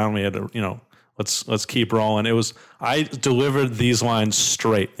broke down. We had to, let's keep rolling. I delivered these lines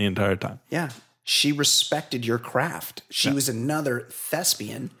straight the entire time. Yeah. She respected your craft. She was another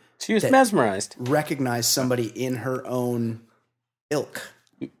thespian. She was mesmerized. Recognized somebody in her own ilk.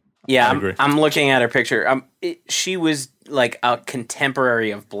 Yeah, I'm looking at her picture. She was like a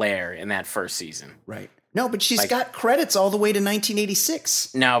contemporary of Blair in that first season. Right. No, but she's got credits all the way to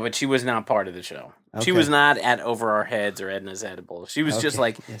 1986. No, but she was not part of the show. Okay. She was not at Over Our Heads or Edna's Edible. She was just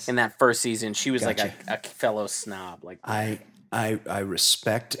in that first season, she was like a fellow snob. Like I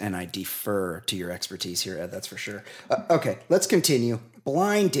respect and I defer to your expertise here, Ed, that's for sure. Okay, let's continue.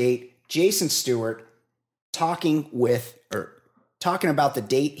 Blind date, Jason Stewart talking about the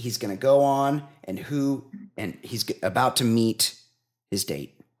date he's going to go on and he's about to meet his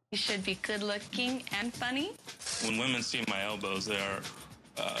date. You should be good looking and funny. When women see my elbows, they are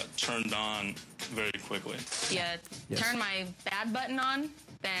turned on very quickly. Turn my bad button on,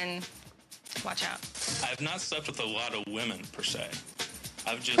 then watch out. I have not slept with a lot of women, per se.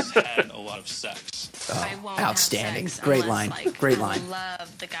 I've just had a lot of sex. I won't outstanding. have sex Great unless, line. like, Great I line.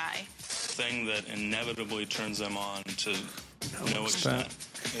 love the guy. Thing that inevitably turns them on to no extent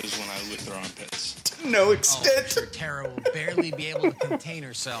is when I lick their armpits. No Oh, extent. sure, Tara will barely be able to contain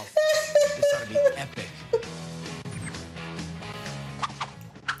herself. This ought to be epic.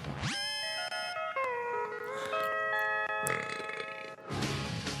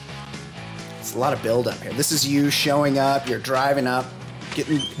 It's a lot of build up here. This is you showing up. You're driving up,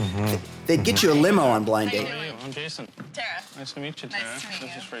 getting. They'd get you a limo on blind date. How are you? I'm Jason. Tara. Nice to meet you, Tara. Nice to meet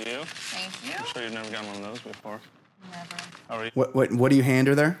This you. is for you. Thank you. I'm sure you've never gotten one of those before. Never. How are you? What do you hand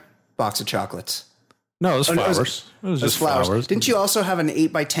her there? Box of chocolates. No, it was Oh, no, flowers. It was just flowers. Didn't you also have an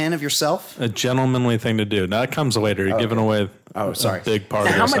 8x10 of yourself? A gentlemanly thing to do. Now, that comes later. You're giving away sorry. a big part So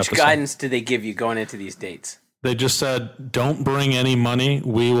of how this much episode. guidance do they give you going into these dates? They just said, don't bring any money.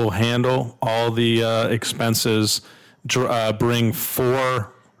 We will handle all the expenses. Bring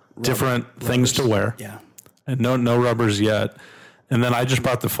 4 different things to wear. Yeah. And no rubbers yet. And then I just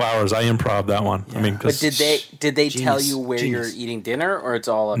brought the flowers. I improv that one. I mean, But did they tell Genius. you where Genius. you're eating dinner, or it's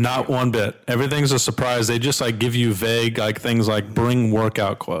all up to not you? one bit. Everything's a surprise. They just like give you vague like things like bring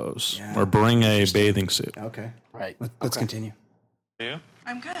workout clothes or bring a bathing suit. Okay. Right. Let's continue. Are you?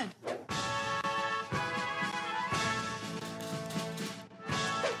 I'm good.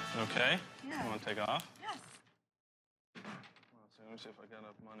 Okay. Yeah. You want to take off? Yes. Let me see if I got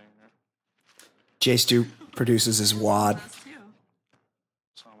enough money here. Jay Stu produces his wad. Us too.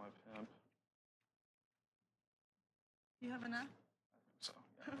 Saw my pimp. You have enough? So,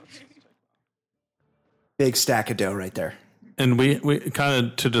 yeah, let's take that. Big stack of dough right there. And we kind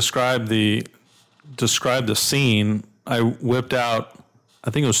of to describe the scene, I whipped out I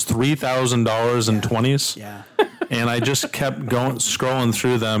think it was $3,000 in 20s. Yeah. And I just kept going scrolling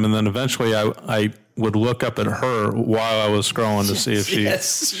through them, and then eventually I would look up at her while I was scrolling to see if she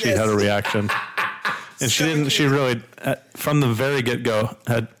had a reaction. And she didn't. She really, from the very get go,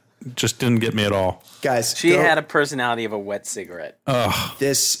 just didn't get me at all. Guys, She had a personality of a wet cigarette.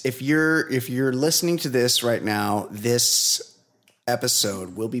 this. If you're listening to this right now, this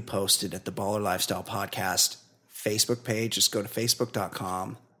episode will be posted at the Baller Lifestyle Podcast Facebook page. Just go to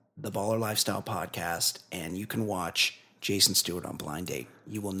facebook.com, the Baller Lifestyle Podcast, and you can watch Jason Stewart on Blind Date.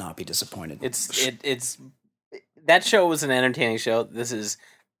 You will not be disappointed. It's that show was an entertaining show. This is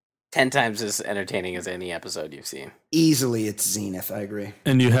 10 times as entertaining as any episode you've seen. Easily, it's zenith. I agree.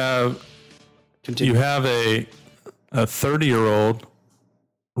 And you have Continue. a 30-year-old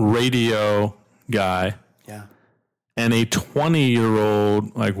radio guy Yeah. and a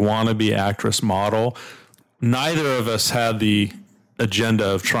 20-year-old like wannabe actress model. Neither of us had the agenda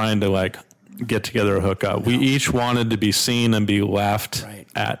of trying to like get together or hook up. We each wanted to be seen and be laughed Right.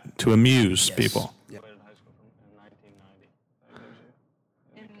 at to amuse people. Graduated high school in 1990. That gives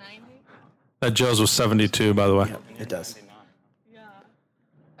you- In 90? That Joe's was 72, by the way. It does. 99. Yeah.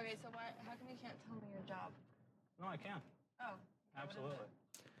 Okay, so how come you can't tell me your job? No, I can. Oh. Absolutely.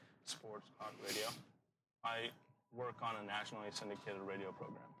 Sports talk radio. I work on a nationally syndicated radio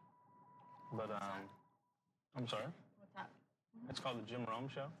program. But I'm sorry. What's that? It's called the Jim Rome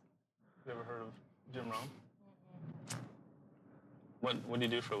Show. You ever heard of Jim Rome? What do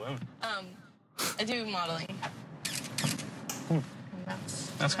you do for a living? I do modeling.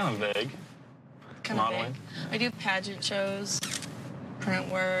 That's kind of vague. Kind Modeling? of big. I do pageant shows, print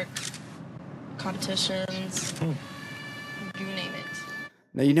work, competitions. You name it.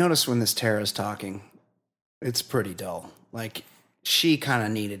 Now you notice when this Tara's talking, it's pretty dull. Like she kind of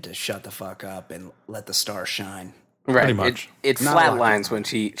needed to shut the fuck up and let the stars shine. Right. Pretty much. It Not a lot flatlines going when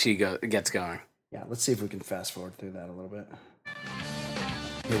she gets going. Yeah, let's see if we can fast forward through that a little bit.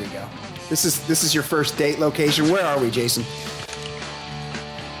 Here we go. This is your first date location. Where are we, Jason?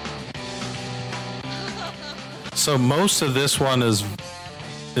 So most of this one is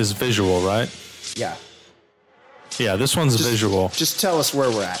visual, right? Yeah. Yeah, this one's visual. Just tell us where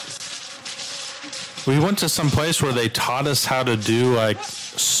we're at. We went to some place where they taught us how to do like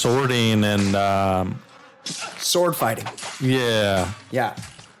sorting and Sword fighting. yeah. Yeah.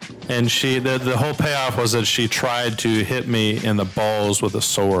 And the whole payoff was that she tried to hit me in the balls with a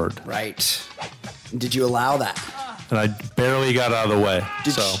sword, Right. Did you allow that? and I barely got out of the way.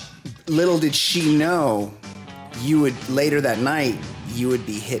 Little did she know you would later that night you would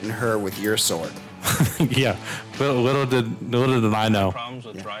be hitting her with your sword. Yeah, little did I know. Problems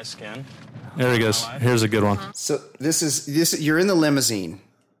with dry skin. There he goes. Here's a good one. So this you're in the limousine.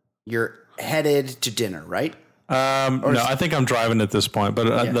 You're headed to dinner, right? No, I think I'm driving at this point,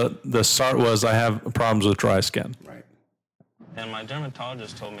 but the start was I have problems with dry skin. Right. And my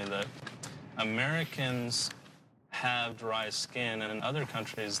dermatologist told me that Americans have dry skin, and in other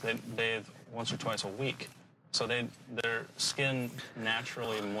countries they bathe once or twice a week. So their skin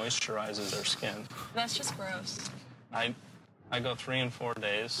naturally moisturizes their skin. That's just gross. I go 3 and 4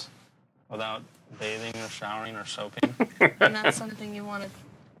 days without bathing or showering or soaping. And that's something you want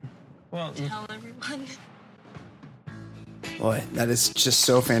Well, to tell everyone. Boy, that is just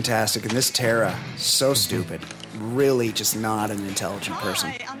so fantastic. And this Tara, so stupid. Really just not an intelligent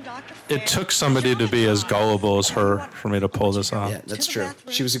person. Hi, I'm Dr. It took somebody to be as gullible as her for me to pull this off. Yeah, that's true.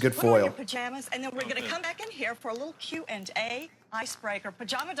 She was a good Put on your foil. pajamas, and then we're going to come back in here for a little Q&A icebreaker,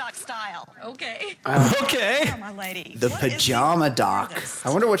 pajama doc style. Okay. Okay. Oh, my lady. The What is pajama doc. farthest I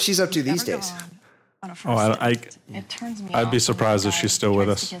wonder what she's up to you've these ever days. gone on a first Oh, date? It turns me I'd be off surprised when if a she's guy still with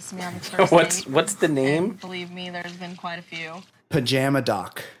tries us. to kiss me on the first What's date. what's the name? And believe me, there's been quite a few. Pajama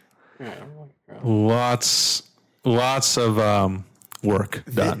doc. Lots of work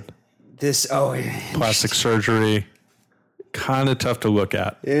done. This, Plastic surgery, kind of tough to look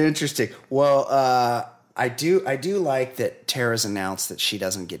at. interesting. Well, I do like that Tara's announced that she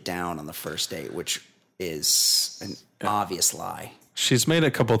doesn't get down on the first date, which is an obvious lie. She's made a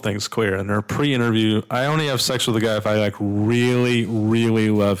couple things clear in her pre-interview. I only have sex with a guy if I like really, really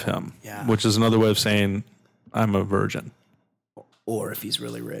love him. Yeah. Which is another way of saying I'm a virgin. Or if he's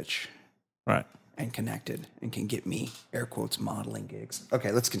really rich Right. and connected and can get me, air quotes, modeling gigs.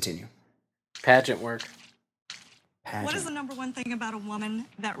 Okay, let's continue. Pageant work. What is the number one thing about a woman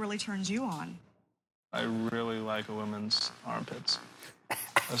that really turns you on? I really like a woman's armpits,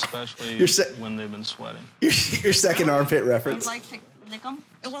 especially when they've been sweating. Your second armpit reference. You'd like to lick them?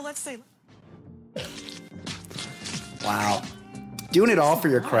 Well, let's see. Wow. Doing it all for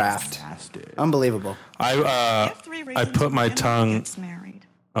your craft. Unbelievable. I put my tongue. Married.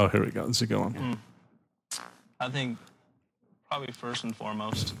 Oh, here we go. This is a good one. I think probably first and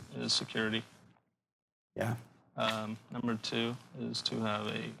foremost is security. Yeah. Number 2 is to have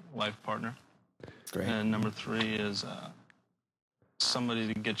a life partner. Great. And number 3 is somebody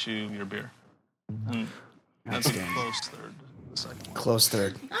to get you your beer. And that's a Outstanding. close third. The second one. Close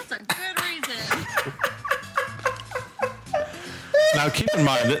third. That's a good reason. Now, keep in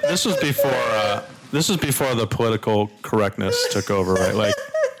mind this was before the political correctness took over, right? Like,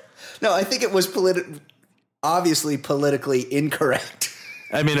 No, I think it was obviously politically incorrect.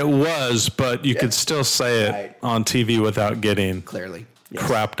 I mean, it was, but you could still say it Right. on TV without getting Clearly. Yes.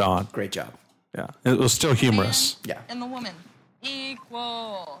 crapped on. Great job. Yeah, it was still humorous. Yeah. And the woman.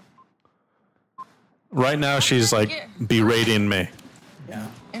 Equal. Right now, she's like berating me. Yeah.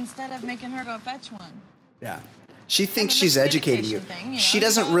 Instead of making her go fetch one. Yeah. She thinks Well, she's the educating you. communication thing, you know, She you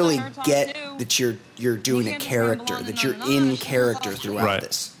doesn't gotta really let her talk get too. that you're doing You a can't just character, ramble on that and you're on and on. in She'll character fall asleep. throughout Right.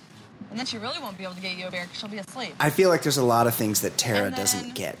 this. And then she really won't be able to get you a beer because she'll be asleep. I feel like there's a lot of things that Tara And then-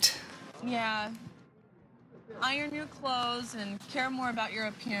 doesn't get. Yeah. Iron your clothes and care more about your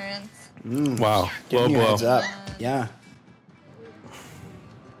appearance. Wow, Give low me a blow. heads up. And- Yeah.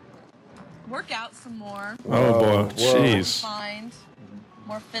 Work out some more. Oh boy, Whoa. jeez, Find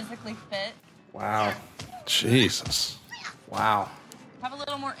more physically fit. Wow. Jesus. Wow. Have a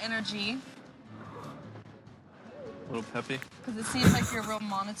little more energy A little peppy. because it seems like you're real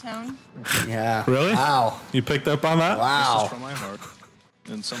monotone. Yeah. Really? Wow. You picked up on that? This Wow. is from my heart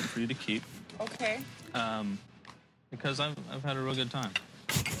and something for you to keep. Okay. Because I've had a real good time.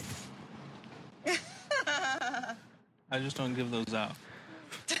 I just don't give those out.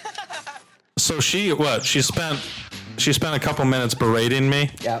 So she spent a couple minutes berating me,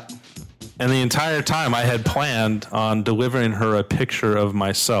 Yep. and the entire time I had planned on delivering her a picture of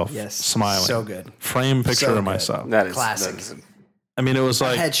myself, Yes. smiling, So good. frame picture So of good. myself. That is Classic. that is- I mean, it was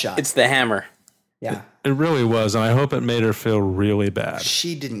like Headshot. it's the hammer. Yeah. it really was, and I hope it made her feel really bad.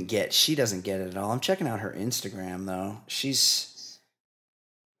 She doesn't get it at all. I'm checking out her Instagram though. She's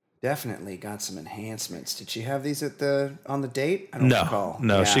definitely got some enhancements. Did she have these on the date? I don't recall.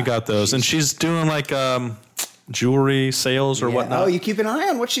 No, Yeah. she got those, and she's doing like jewelry sales or Yeah. whatnot. Oh, you keep an eye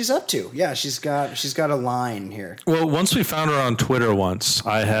on what she's up to. Yeah, she's got a line here. Well, once we found her on Twitter once,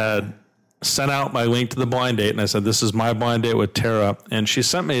 I had sent out my link to the blind date, and I said, "This is my blind date with Tara," and she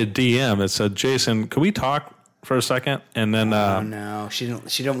sent me a DM that said, "Jason, can we talk for a second?" And then Oh no, she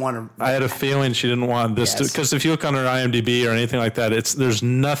didn't want to. I had a feeling she didn't want this Yes. because if you look on her IMDb or anything like that, there's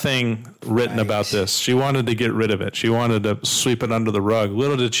nothing written Right. about this. She wanted to get rid of it. She wanted to sweep it under the rug.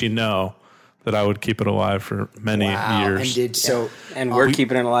 Little did she know that I would keep it alive for many Wow. years. And did so. And we're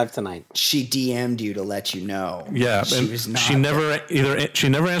keeping it alive tonight. She DM'd you to let you know. Yeah, she and was not. she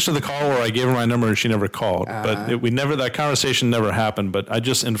never answered the call, or I gave her my number and she never called. But that conversation never happened. But I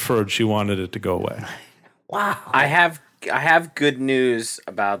just inferred she wanted it to go away. Wow. I have good news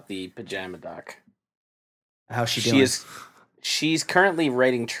about the pajama doc. How's she doing? She's currently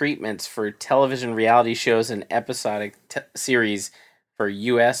writing treatments for television reality shows and episodic series for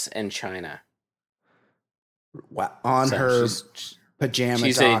U.S. and China. Her pajama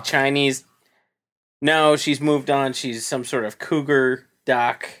she's doc. A Chinese. No, she's moved on. She's some sort of cougar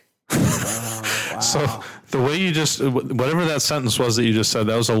doc. Oh, wow. So the way you just, whatever that sentence was that you just said,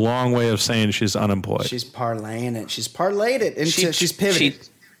 that was a long way of saying she's unemployed. She's parlaying it. She's parlayed it into she's pivoted.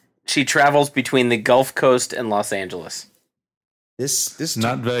 She travels between the Gulf Coast and Los Angeles. This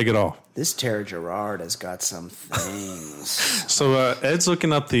not vague at all. This Tara Gerard has got some things. So Ed's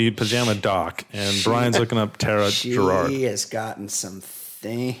looking up the pajama doc, and Brian's looking up Tara Gerard. She has gotten some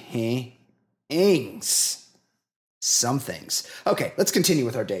things. Some things. Okay, let's continue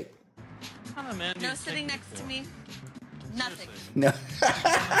with our date. No sitting next to me. Nothing. No.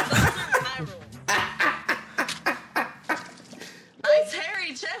 Nice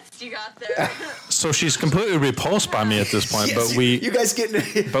hairy chest you got there. So she's completely repulsed by me at this point, Yes,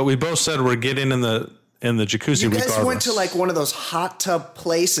 but we both said we're getting in the jacuzzi. You guys regardless. went to like one of those hot tub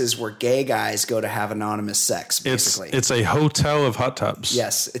places where gay guys go to have anonymous sex. Basically, it's a hotel of hot tubs.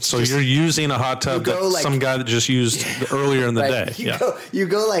 Yes, so you're using a hot tub that some guy that just used earlier in the day. You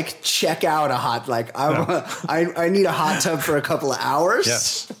go like check out a hot I need a hot tub for a couple of hours.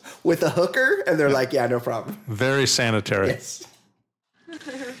 Yes. With a hooker, and they're like, yeah, no problem. Very sanitary. Yes.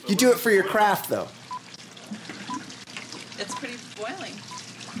 You do it for your craft, though. It's pretty boiling.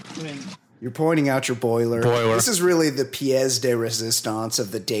 You're pointing out your boiler. This is really the pièce de résistance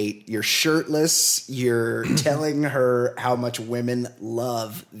of the date. You're shirtless. You're telling her how much women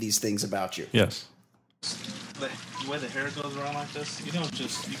love these things about you. Yes. The way the hair goes around like this, you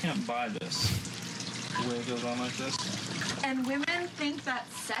can't buy this. The way it goes around like this. And women think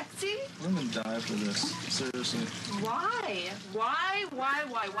that's sexy? Women die for this. Seriously. Why? Why?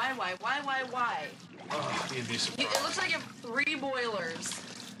 Oh, you'd be surprised. It looks like you have 3 boilers.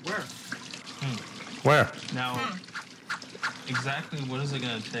 Where? Where? Now, exactly what is it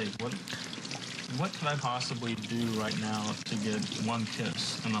going to take? What could I possibly do right now to get one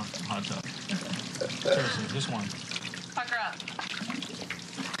kiss in a hot tub? Seriously, just one. Pucker up.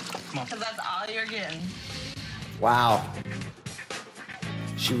 Come on. Because that's all you're getting. Wow.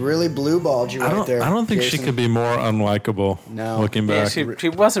 She really blue-balled you right there. I don't think Jason. she could be more unlikable. No. Looking back. Yeah, she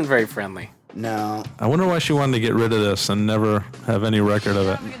wasn't very friendly. No. I wonder why she wanted to get rid of this and never have any record of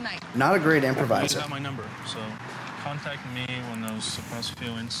it. Not a great improviser. You got my number, so contact me when those suppressed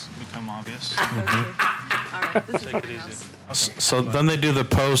feelings become obvious. Mm-hmm. All right, this is Take it easy. Okay. So then they do the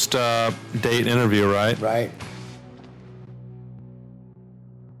post-date interview, right? Right.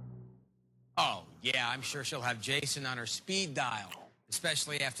 Oh, yeah, I'm sure she'll have Jason on her speed dial,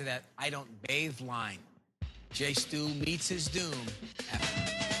 especially after that I don't bathe line. Jay Stu meets his doom.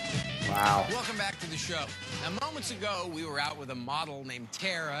 Wow. Welcome back to the show. Now, moments ago, we were out with a model named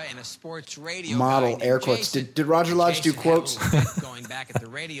Tara and a sports radio model, guy air named quotes. Jason. Did Roger Lodge do Jason had a quotes? little bit going back at the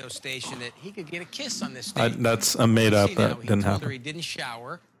radio station that he could get a kiss on this stage. That's a made-up. That didn't He told happen. her he didn't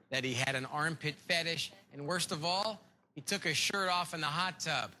shower, that he had an armpit fetish, and worst of all, he took his shirt off in the hot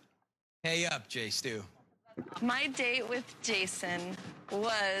tub. Hey up, Jay Stu. My date with Jason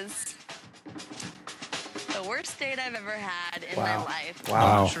was the worst date I've ever had in my life. I'm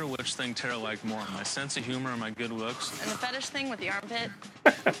not sure which thing Tara liked more, my sense of humor or my good looks. And the fetish thing with the armpit,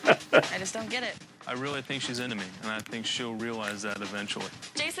 I just don't get it. I really think she's into me, and I think she'll realize that eventually.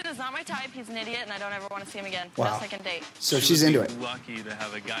 Jason is not my type. He's an idiot, and I don't ever want to see him again. Wow. No second date. So She she's would into be it. lucky to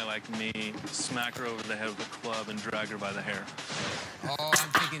have a guy like me smack her over the head with a club and drag her by the hair. Oh, I'm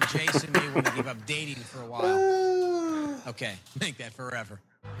thinking Jason may want to give up dating for a while. Okay, make that forever.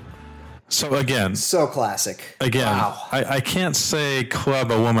 So again, So classic. Wow. I can't say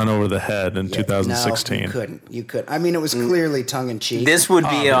club a woman over the head in 2016. No, you couldn't. You could. I mean, it was clearly tongue in cheek. This would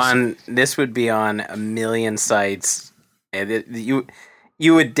be on a million sites, and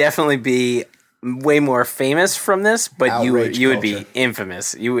you would definitely be way more famous from this, but you would be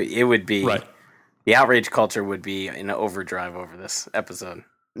infamous. It would be right. The outrage culture would be in overdrive over this episode.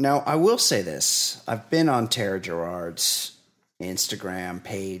 Now, I will say this. I've been on Tara Gerard's Instagram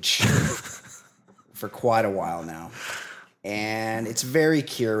page for quite a while now. And it's very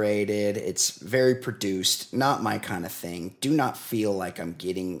curated. It's very produced. Not my kind of thing. Do not feel like I'm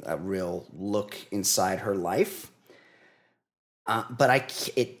getting a real look inside her life.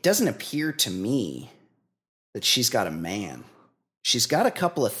 But it doesn't appear to me that she's got a man. She's got a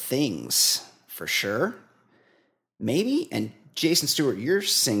couple of things, for sure. Maybe, and Jason Stewart, you're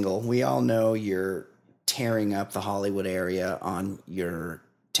single. We all know you're tearing up the Hollywood area on your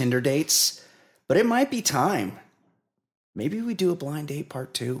Tinder dates, but it might be time. Maybe we do a blind date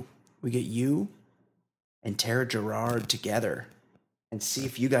part 2. We get you and Tara Gerard together and see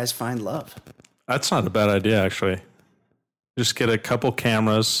if you guys find love. That's not a bad idea, actually. Just get a couple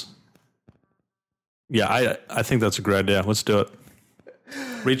cameras. Yeah, I think that's a great idea. Let's do it.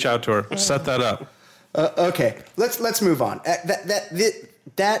 Reach out to her. Set that up. Okay, let's move on.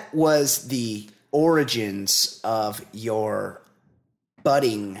 That was the origins of your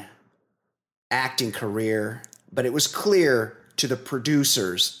budding acting career, but it was clear to the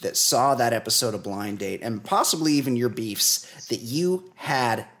producers that saw that episode of Blind Date, and possibly even your beefs, that you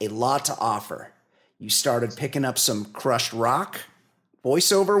had a lot to offer. You started picking up some Crushed Rock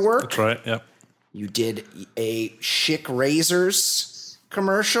voiceover work. That's right, yep. You did a Schick Razors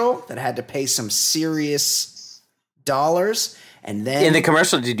commercial that had to pay some serious dollars. And then in the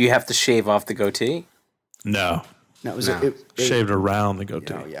commercial, did you have to shave off the goatee? No. No, it was shaved around the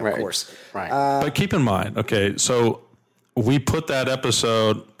goatee. Yeah, right. Of course. Right. But keep in mind, okay, so we put that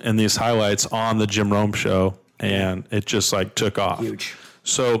episode and these highlights on the Jim Rome show, and it just like took off. Huge.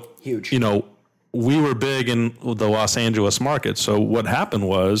 So, Huge. You know, we were big in the Los Angeles market. So what happened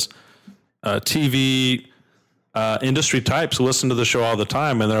was TV industry types listen to the show all the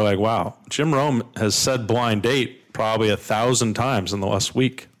time, and they're like, wow, Jim Rome has said Blind Date probably 1,000 times in the last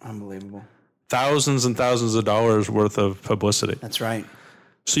week. Unbelievable. Thousands and thousands of dollars worth of publicity. That's right.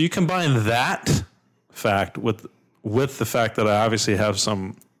 So you combine that fact with the fact that I obviously have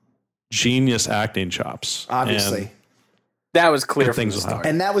some genius acting chops. Obviously. That was clear from the start.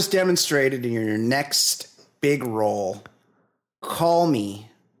 And that was demonstrated in your next big role, Call Me,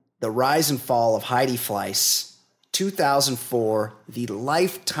 The Rise and Fall of Heidi Fleiss, 2004, the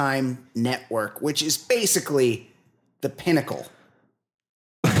Lifetime Network, which is basically the pinnacle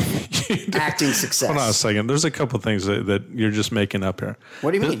acting success. Hold on a second. There's a couple things that you're just making up here.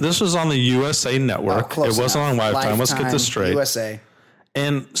 What do you mean? This was on the USA Network. Close it wasn't enough. on Lifetime. Let's get this straight. USA.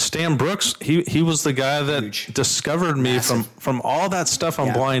 And Stan Brooks, he was the guy that discovered me from all that stuff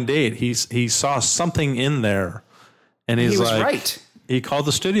on Blind Date. He saw something in there, and he was like, right. He called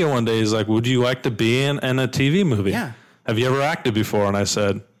the studio one day. He's like, "Would you like to be in a TV movie? Yeah. Have you ever acted before?" And I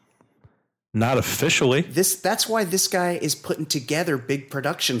said, "Not officially." That's why this guy is putting together big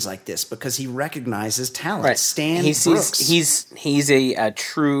productions like this, because he recognizes talent. Right. Stan Brooks. He's a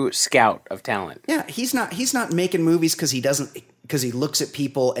true scout of talent. Yeah, he's not making movies because he looks at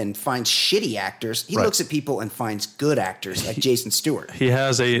people and finds shitty actors. He looks at people and finds good actors like Jason Stewart. He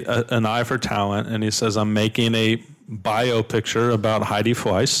has an eye for talent, and he says, "I'm making a bio picture about Heidi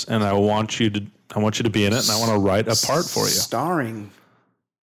Fleiss, and I want you to be in it, and I want to write a part for you." Starring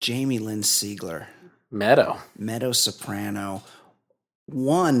Jamie Lynn Sigler. Meadow soprano.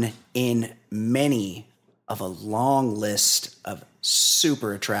 One in many of a long list of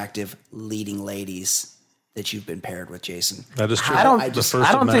super attractive leading ladies that you've been paired with, Jason. That is true. I don't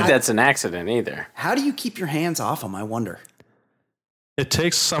think that's an accident either. How do you keep your hands off them, I wonder? It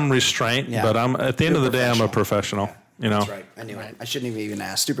takes some restraint, but at the end of the day, I'm a professional. You know? That's right. I knew it. I shouldn't have even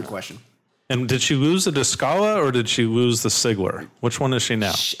asked. Stupid question. And did she lose the Descala or did she lose the Sigler? Which one is she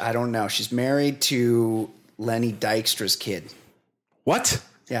now? I don't know. She's married to Lenny Dykstra's kid. What?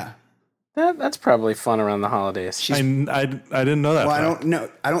 Yeah. That's probably fun around the holidays. I didn't know that. Well, I don't know.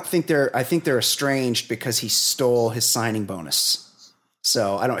 I don't think I think they're estranged because he stole his signing bonus.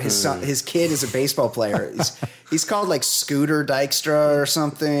 So I don't. His kid is a baseball player. He's called like Scooter Dykstra or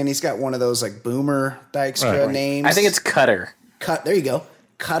something. He's got one of those like Boomer Dykstra names. I think it's Cutter. There you go.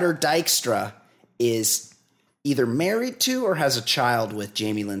 Cutter Dykstra is either married to or has a child with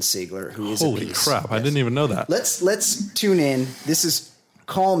Jamie Lynn Sigler, who is a Holy crap! Yes. I didn't even know that. Let's tune in. This is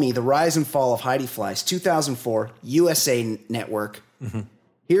Call Me: The Rise and Fall of Heidi Fleiss, 2004, USA Network. Mm-hmm.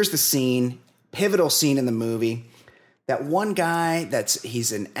 Here's the scene, pivotal scene in the movie. That one guy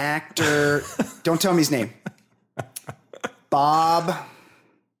he's an actor. Don't tell me his name. Bob.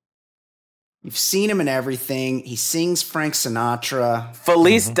 You've seen him in everything. He sings Frank Sinatra.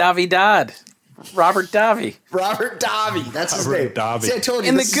 Feliz Navidad. Robert Davi. That's his name. See, I told you.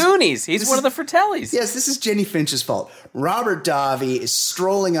 In the Goonies. He's one of the Fratellis. Yes, this is Jenny Finch's fault. Robert Davi is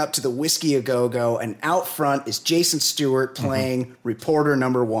strolling up to the Whiskey A Go-Go, and out front is Jason Stewart playing reporter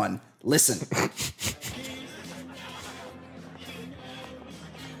number one. Listen.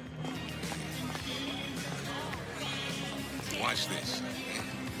 Watch this.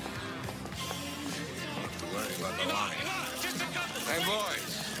 Hey,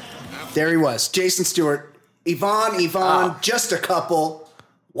 boys. There he was, Jason Stewart. Yvonne, just a couple.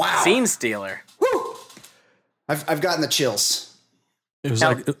 Wow. Scene stealer. Woo! I've gotten the chills. It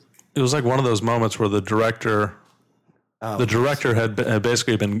was like one of those moments where the director had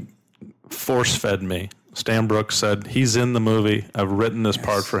basically been force fed me. Stan Brooks said, he's in the movie. I've written this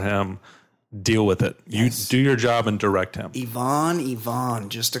part for him. deal with it. Yes. You do your job and direct him. Yvonne,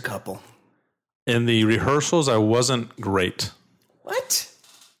 just a couple. In the rehearsals, I wasn't great. What?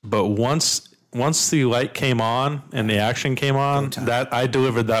 But once the light came on and the action came on, that I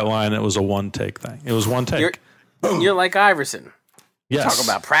delivered that line. It was a one take thing. It was one take. You're like Iverson. Yes. Talk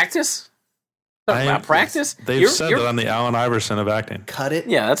about practice. About practice. They've said that I'm the Allen Iverson of acting. Cut it.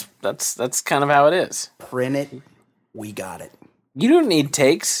 Yeah, that's kind of how it is. Print it. We got it. You don't need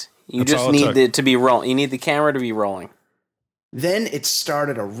takes. You just need it to be rolling. You need the camera to be rolling. Then it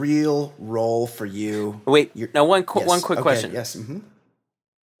started a real roll for you. Wait, now one quick question. Yes. Mm-hmm.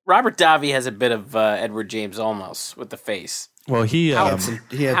 Robert Davi has a bit of Edward James Olmos with the face. Well, he had some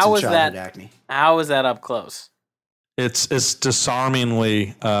childhood acne. How is that up close? It's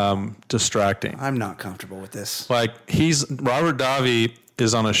disarmingly distracting. I'm not comfortable with this. Like Robert Davi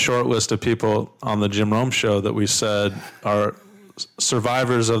is on a short list of people on the Jim Rome show that we said are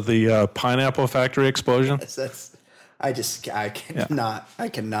survivors of the pineapple factory explosion. Yes, I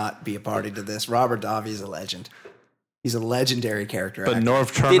cannot be a party to this. Robert Davi is a legend. He's a legendary character. But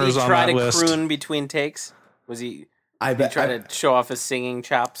Norv Turner's on that list. Did he try to croon between takes? Was he? I bet. Try to show off his singing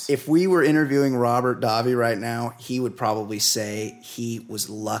chops. If we were interviewing Robert Davi right now, he would probably say he was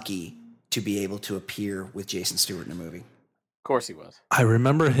lucky to be able to appear with Jason Stewart in a movie. Of course he was. I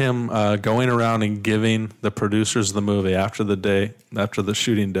remember him going around and giving the producers of the movie after the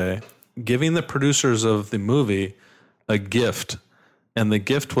shooting day, giving the producers of the movie a gift. And the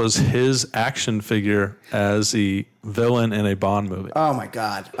gift was his action figure as a villain in a Bond movie. Oh my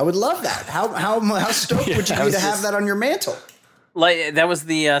God, I would love that. How stoked would you be to have that on your mantle? Like that was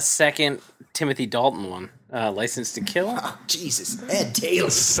the second Timothy Dalton one, License to Kill. Oh, Jesus, Ed Taylor.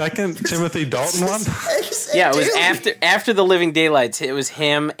 Second Timothy Dalton one. Yeah, it was after the Living Daylights. It was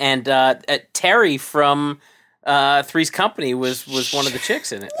him and Terry from Three's Company was one of the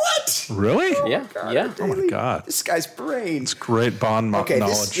chicks in it. What? Really? Yeah. Yeah. Oh my God. This guy's brain. It's great Bond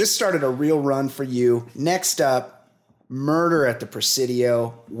knowledge. This started a real run for you. Next up, Murder at the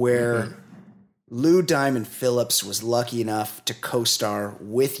Presidio, where Lou Diamond Phillips was lucky enough to co-star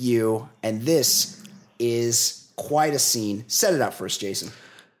with you, and this is quite a scene. Set it up for us, Jason.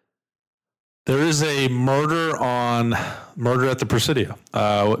 There is a murder at the Presidio.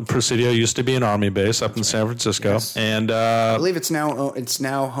 Presidio used to be an army base up in San Francisco, and I believe it's now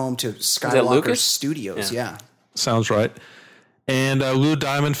home to Skywalker Studios. Yeah, sounds right. And Lou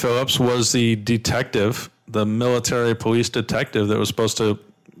Diamond Phillips was the detective, the military police detective that was supposed to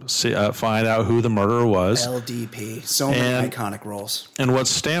find out who the murderer was. LDP, so many iconic roles. And what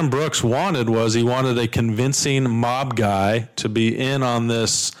Stan Brooks wanted was he wanted a convincing mob guy to be in on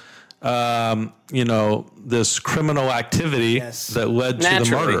this. This criminal activity that led to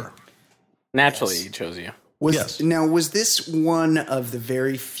the murder. Naturally, he chose you. Now, was this one of the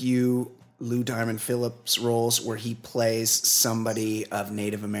very few Lou Diamond Phillips roles where he plays somebody of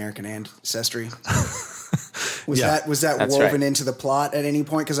Native American ancestry? Was that woven into the plot at any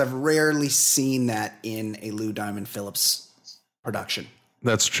point? Because I've rarely seen that in a Lou Diamond Phillips production.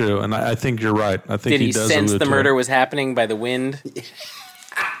 That's true, and I think you're right. I think Did he sense the murder was happening by the wind?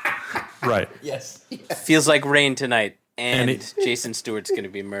 Right. Yes. Feels like rain tonight, and Jason Stewart's going to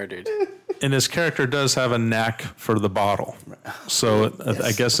be murdered. And his character does have a knack for the bottle, so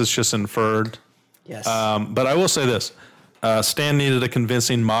I guess it's just inferred. Yes. But I will say this: Stan needed a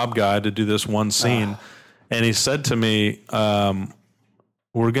convincing mob guy to do this one scene, and he said to me,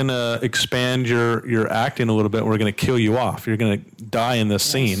 "We're going to expand your acting a little bit. We're going to kill you off. You're going to die in this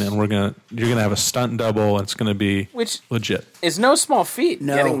scene, and you're going to have a stunt double. And it's going to be legit. It's no small feat.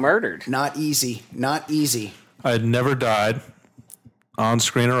 Getting murdered. Not easy. I had never died on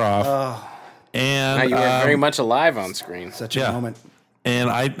screen or off. And now you are very much alive on screen. Such a moment. And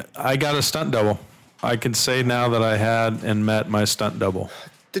I got a stunt double. I can say now that I had and met my stunt double.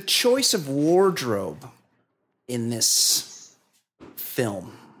 The choice of wardrobe in this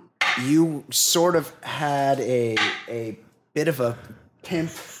film, you sort of had a bit of a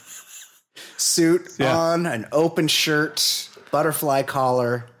pimp suit on, an open shirt, butterfly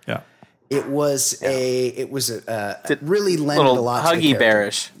collar. Yeah. It was really lended a lot to the Huggy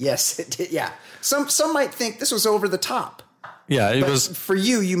Bearish. Yes, it did. Yeah. Some might think this was over the top. Yeah, it was for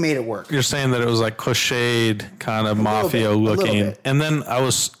you. You made it work. You're saying that it was like cliched, kind of mafia looking, and then I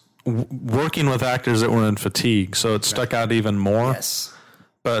was working with actors that were in fatigue, so it stuck out even more. Yes,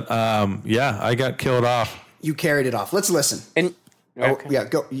 but I got killed off. You carried it off. Let's listen. And go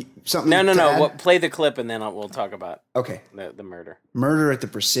something. No. Play the clip, and then we'll talk about the murder. Murder at the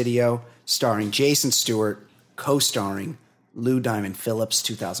Presidio, starring Jason Stewart, co-starring Lou Diamond Phillips,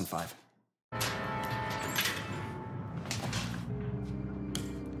 2005.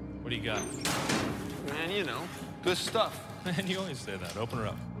 What do you got? Good stuff. Man, you always say that. Open her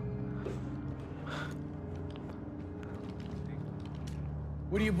up.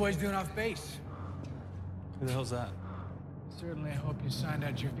 What are you boys doing off base? Who the hell's that? Certainly hope you signed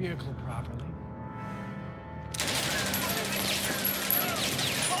out your vehicle properly.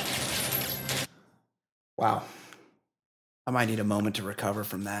 Wow. I might need a moment to recover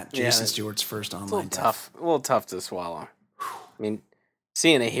from that. Jason Stewart's first online death. A little tough to swallow. I mean,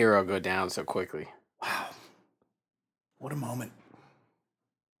 seeing a hero go down so quickly. Wow. What a moment.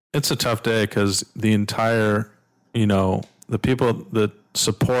 It's a tough day because the entire, the people that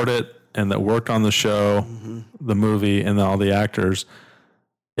support it and that worked on the show, the movie, and all the actors,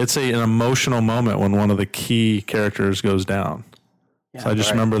 it's an emotional moment when one of the key characters goes down. Yeah, so I just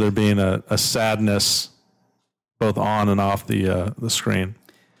remember there being a sadness both on and off the screen.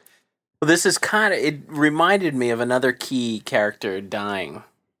 Well, this is it reminded me of another key character dying.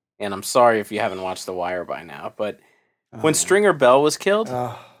 And I'm sorry if you haven't watched The Wire by now, but when Stringer Bell was killed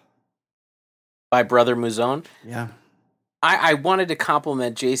by Brother Mouzone, I wanted to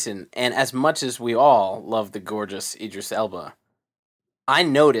compliment Jason, and as much as we all love the gorgeous Idris Elba, I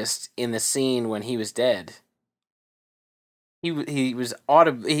noticed in the scene when he was dead, he was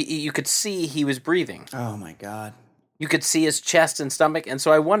audible. You could see he was breathing. Oh my God! You could see his chest and stomach, and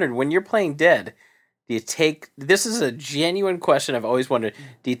so I wondered, when you're playing dead, do you take? This is a genuine question I've always wondered.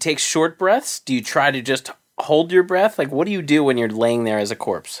 Do you take short breaths? Do you try to just hold your breath? Like, what do you do when you're laying there as a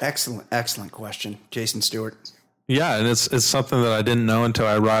corpse? Excellent question, Jason Stewart. Yeah, and it's something that I didn't know until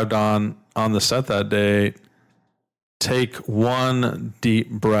I arrived on the set that day. Take one deep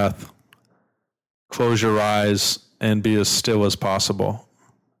breath, close your eyes, and be as still as possible.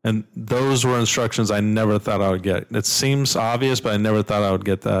 And those were instructions I never thought I would get. It seems obvious, but I never thought I would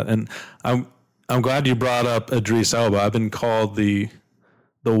get that. And I'm glad you brought up Idris Elba. I've been called the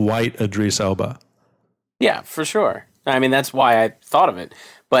white Idris Elba. Yeah, for sure. I mean, that's why I thought of it.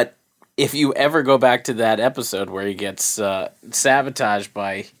 But if you ever go back to that episode where he gets sabotaged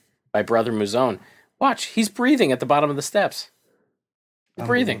by Brother Mouzone, watch, he's breathing at the bottom of the steps. He's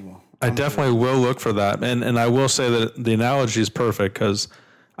breathing. I definitely will look for that, and I will say that the analogy is perfect because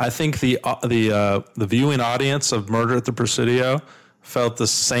I think the viewing audience of Murder at the Presidio felt the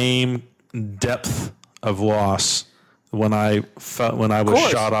same depth of loss when I was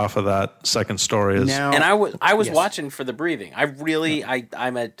shot off of that second story. And I was watching for the breathing.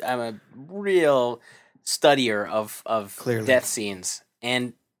 I'm a real studier of death scenes,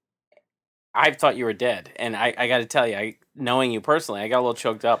 and I thought you were dead. And I got to tell you, knowing you personally, I got a little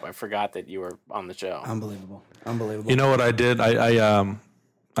choked up. I forgot that you were on the show. Unbelievable. You know what I did?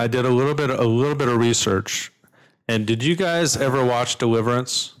 I did a little bit of research. And did you guys ever watch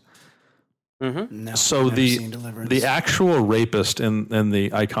Deliverance? Mm-hmm. No. So the actual rapist in the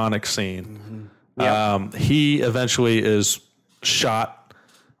iconic scene, he eventually is shot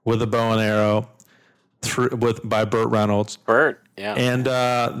with a bow and arrow by Burt Reynolds. Yeah. And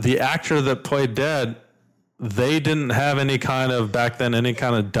the actor that played dead, they didn't have any kind of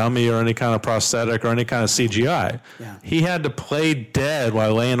dummy or any kind of prosthetic or any kind of CGI. Yeah. He had to play dead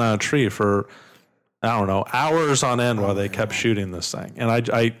while laying on a tree for, I don't know, hours on end while they kept shooting this thing.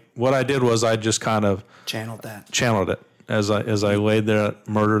 And what I did was I just kind of channeled it as I laid there at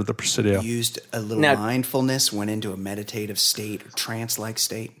Murder at the Presidio. Used a little mindfulness, went into a meditative state, or trance-like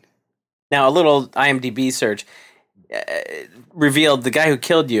state. Now, a little IMDb search revealed the guy who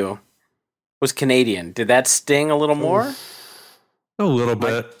killed you was Canadian. Did that sting a little more? A little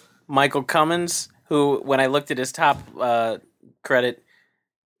bit. Michael Cummins, who, when I looked at his top credit,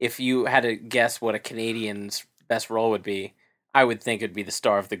 if you had to guess what a Canadian's best role would be, I would think it'd be the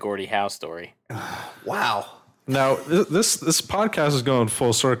star of the Gordie Howe Story. Wow. Now, this podcast is going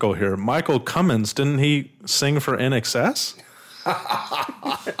full circle here. Michael Cummins, didn't he sing for NXS?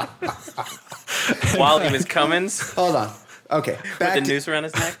 While he was Cummins? Hold on. Okay. With the noose around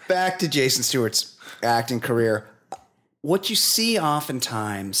his neck? Back to Jason Stewart's acting career. What you see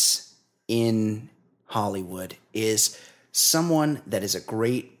oftentimes in Hollywood is someone that is a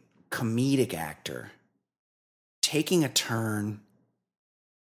great comedic actor taking a turn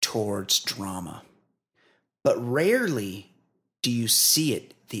towards drama. But rarely do you see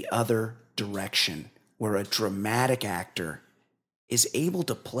it the other direction, where a dramatic actor is able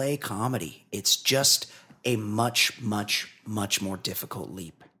to play comedy. It's just a much, much, much more difficult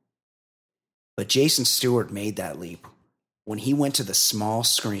leap. But Jason Stewart made that leap when he went to the small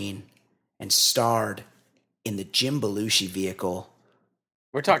screen and starred in the Jim Belushi vehicle.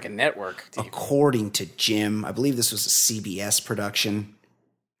 We're talking network. According to Jim, I believe this was a CBS production.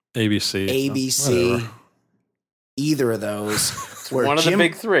 ABC. Either of those. One of the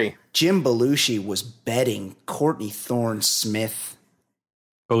big three. Jim Belushi was betting Courtney Thorne-Smith,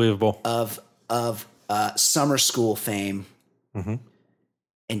 believable, of summer school fame, and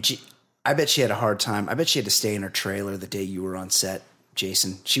I bet she had a hard time. I bet she had to stay in her trailer the day you were on set,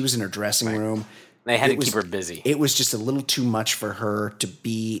 Jason. She was in her dressing room. They had to keep her busy. It was just a little too much for her to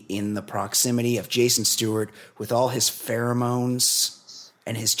be in the proximity of Jason Stewart with all his pheromones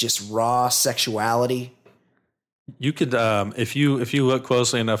and his just raw sexuality. You could, if you look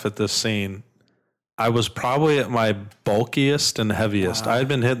closely enough at this scene, I was probably at my bulkiest and heaviest. I had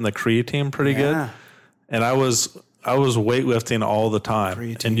been hitting the creatine pretty good, and I was weightlifting all the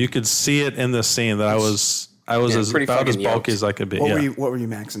time, and you could see it in this scene that I was about as bulky as I could be. What were you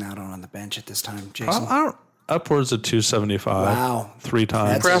maxing out on the bench at this time, Jason? Upwards of 275. Wow. 3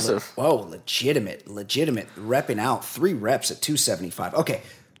 times. Impressive. Legitimate. Repping out 3 reps at 275. Okay,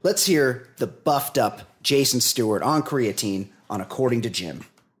 let's hear the buffed up Jason Stewart on creatine on According to Jim.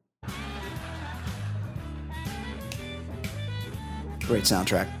 Great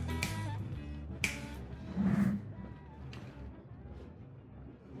soundtrack.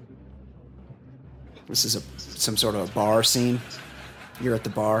 This is some sort of a bar scene. You're at the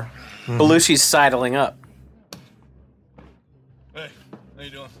bar. Belushi's sidling up. Hey, how you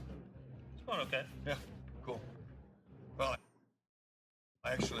doing? It's going okay. Yeah, cool. Well,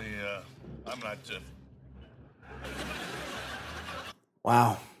 actually, I'm not.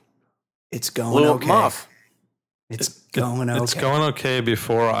 Wow, it's going Blew okay. him off. It's going okay. It's going okay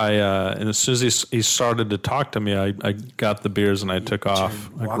before and as soon as he started to talk to me, I got the beers and I took off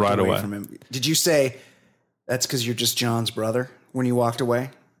right away. From him. Did you say that's because you're just John's brother when you walked away?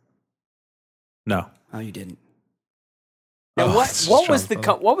 No. Oh, you didn't. Now, what was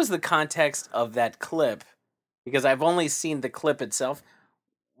the context of that clip? Because I've only seen the clip itself.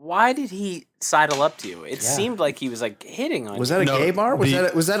 Why did he sidle up to you? It seemed like he was like hitting on you. Was that a gay bar?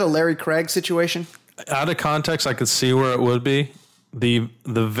 Was that a Larry Craig situation? Out of context, I could see where it would be. The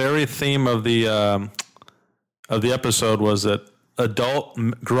very theme of the episode was that adult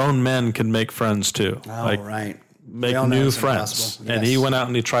grown men can make friends too. Oh, right. Make new friends. Yes. And he went out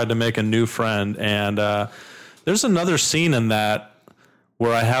and he tried to make a new friend. And there's another scene in that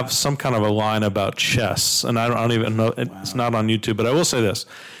where I have some kind of a line about chess, and I don't even know. It's not on YouTube, but I will say this.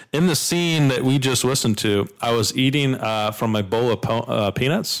 In the scene that we just listened to, I was eating from my bowl of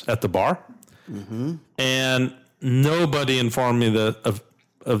peanuts at the bar, and nobody informed me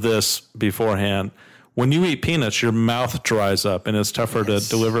of this beforehand. When you eat peanuts, your mouth dries up, and it's tougher to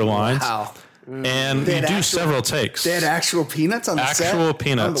deliver lines. Wow. And you do several takes. They had actual peanuts on the set? Actual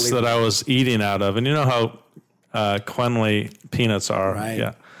peanuts that I was eating out of. And you know how cleanly peanuts are. Right.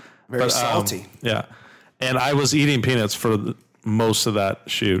 Yeah. Very salty. Yeah. And I was eating peanuts for most of that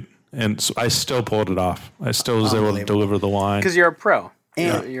shoot. And so I still pulled it off. I still was able to deliver the line. Because you're a pro.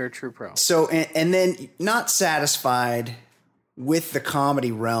 You're a true pro. So, and then not satisfied with the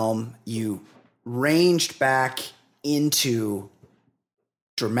comedy realm, you ranged back into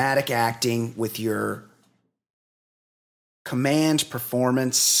dramatic acting with your command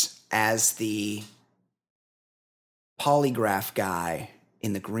performance as the polygraph guy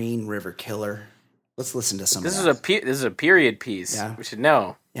in the Green River Killer. Let's listen to some of that. This is a period piece. Yeah. We should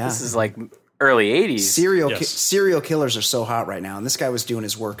know. Yeah. This is like early 80s. Serial killers are so hot right now, and this guy was doing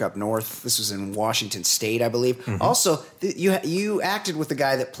his work up north. This was in Washington State, I believe. Also, you acted with the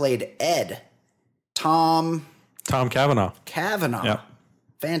guy that played Ed, Tom Cavanaugh. Yep.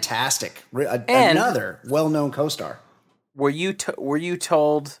 Fantastic. Another well-known co-star. Were you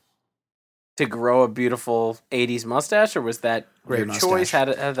told to grow a beautiful 80s mustache, or was that your choice? How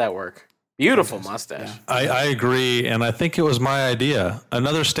did that work? Beautiful mustache. Yeah. I agree, and I think it was my idea.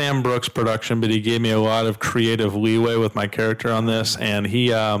 Another Stan Brooks production, but he gave me a lot of creative leeway with my character on this, and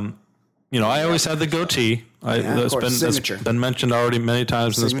he, I always had the goatee. That's been mentioned already many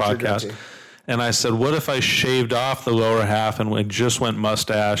times in this podcast. Goatee. And I said, what if I shaved off the lower half and we just went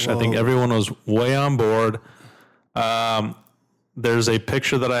mustache? Whoa. I think everyone was way on board. There's a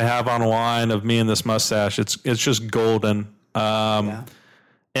picture that I have online of me and this mustache. It's just golden.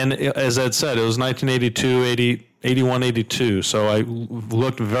 And as Ed said, it was 1982, 81, 82. So I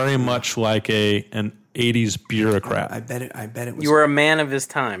looked very much like an 80s bureaucrat. I bet it was. You were a man of his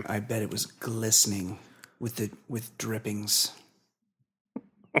time. I bet it was glistening with drippings.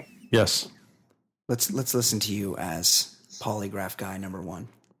 Yes. Let's listen to you as polygraph guy number 1.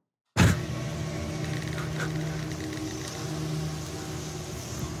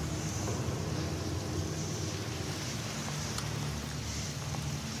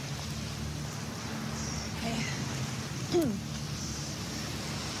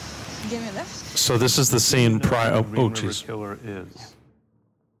 Give me a lift. So this is the scene prior. Oh, Green River jeez. Killer is.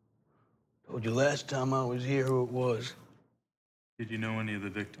 Told you last time I was here who it was. Did you know any of the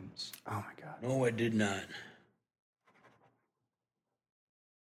victims? Oh my God. No, I did not.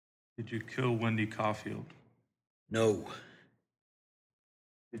 Did you kill Wendy Caulfield? No.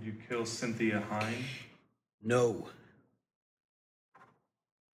 Did you kill Cynthia Hine? No.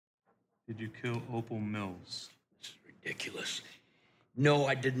 Did you kill Opal Mills? This is ridiculous. No,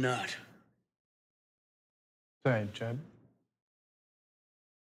 I did not. Say, Jed.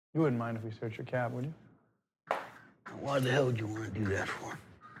 You wouldn't mind if we search your cab, would you? Why the hell would you want to do that for?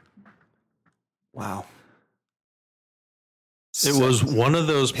 Wow. It was one of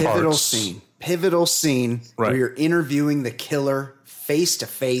those pivotal parts. Pivotal scene Right. where you're interviewing the killer face to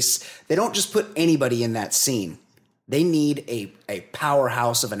face. They don't just put anybody in that scene. They need a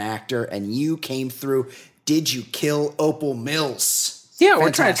powerhouse of an actor, and you came through. Did you kill Opal Mills? Yeah,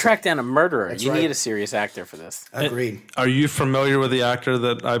 we're trying to track down a murderer. That's You right. need a serious actor for this. Agreed. Are you familiar with the actor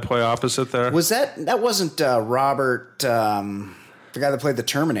that I play opposite there? Was that wasn't Robert, the guy that played the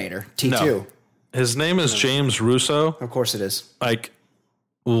Terminator, T2? No. His name is James Russo. Of course it is. Like,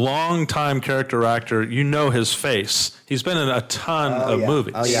 long-time character actor. You know his face. He's been in a ton of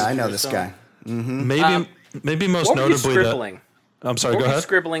movies. Oh, yeah, I know this guy. Mm-hmm. Maybe most what were you notably scribbling? I'm sorry, what go were you ahead.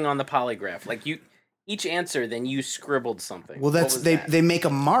 scribbling on the polygraph? Like each answer, then you scribbled something. Well, that's they make a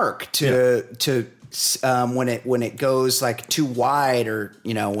mark to when it goes like too wide, or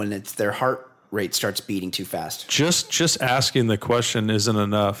when it's their heart rate starts beating too fast. Just asking the question isn't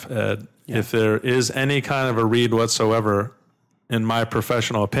enough, Ed. Yeah. If there is any kind of a read whatsoever, in my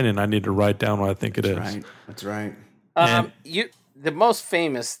professional opinion, I need to write down what I think it is. Right. That's right. The most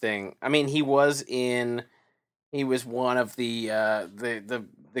famous thing. I mean, he was one of the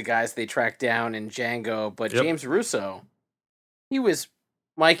guys they tracked down in Django, but Yep. James Russo, he was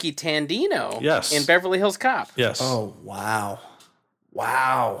Mikey Tandino Yes. in Beverly Hills Cop. Yes. Oh, wow.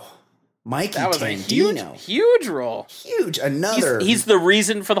 Mikey That was Tandino. a huge role. Huge. Another. He's the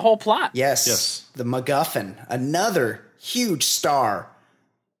reason for the whole plot. Yes. The MacGuffin. Another huge star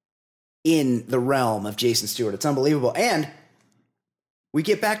in the realm of Jason Stewart. It's unbelievable. And we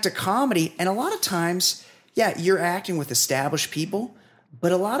get back to comedy, and a lot of times, yeah, you're acting with established people,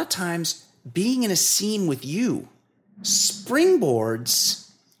 but a lot of times being in a scene with you springboards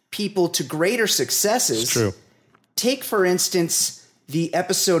people to greater successes. It's true. Take, for instance, the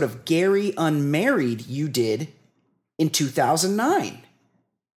episode of Gary Unmarried you did in 2009. If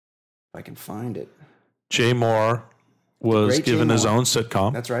I can find it. Jay Moore was Great given Jay his Moore. own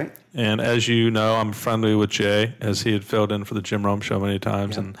sitcom. That's right. And as you know, I'm friendly with Jay, as he had filled in for the Jim Rome show many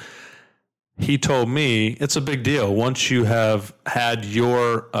times. And he told me it's a big deal. Once you have had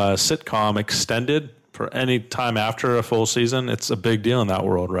your sitcom extended for any time after a full season, it's a big deal in that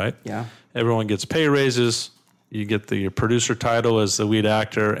world, right? Yeah. Everyone gets pay raises. You get the producer title as the lead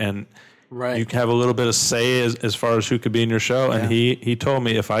actor, and you have a little bit of say as far as who could be in your show. And he told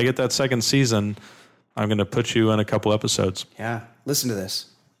me, if I get that second season, I'm going to put you in a couple episodes. Yeah. Listen to this.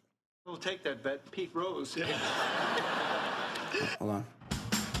 We'll take that bet. Pete Rose. Hold on.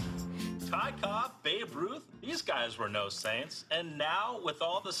 Ty Cobb, Babe Ruth, these guys were no saints. And now, with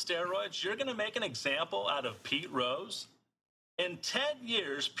all the steroids, you're going to make an example out of Pete Rose? In 10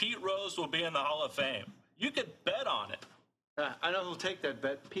 years, Pete Rose will be in the Hall of Fame. You could bet on it. I know who'll take that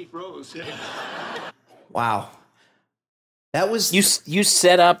bet. Pete Rose. Wow. That was you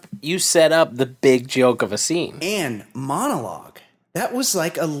set up the big joke of a scene and monologue. That was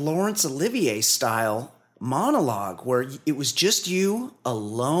like a Laurence Olivier style monologue where it was just you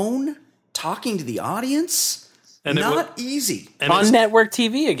alone talking to the audience. And not easy. And on network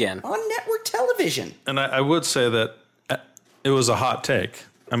TV again. On network television. And I would say that it was a hot take.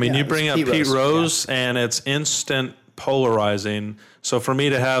 I mean, Yeah, you it bring up was Pete Rose, Rose, and it's instant polarizing. So for me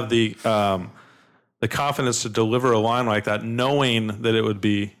to have the confidence to deliver a line like that, knowing that it would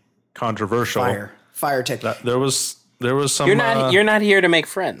be controversial, fire take. There was some. You're not here to make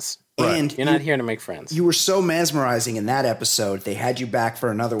friends. And you're not here to make friends. You were so mesmerizing in that episode. They had you back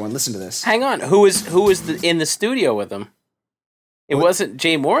for another one. Listen to this. Hang on. Who was in the studio with him? It wasn't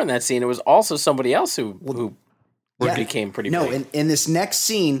Jay Moore in that scene. It was also somebody else who became pretty big. In this next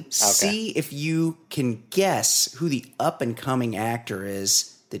scene, see if you can guess who the up-and-coming actor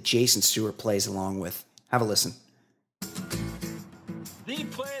is that Jason Stewart plays along with. Have a listen. The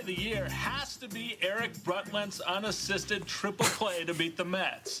play of the year has to be Eric Brutland's unassisted triple play to beat the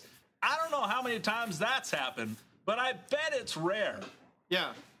Mets. I don't know how many times that's happened, but I bet it's rare.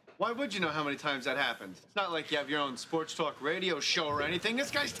 Yeah. Why would you know how many times that happened? It's not like you have your own sports talk radio show or anything. This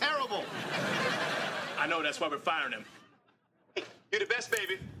guy's terrible. I know, that's why we're firing him. Hey, you're the best,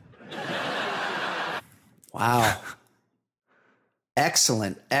 baby. Wow.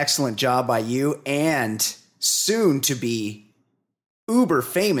 excellent job by you and soon to be uber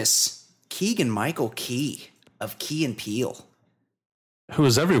famous Keegan-Michael Key of Key and Peele. Who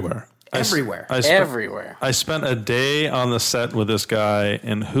is everywhere. Everywhere. Everywhere. I spent a day on the set with this guy,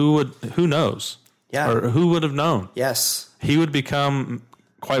 and who knows? Yeah. Or who would have known? Yes. He would become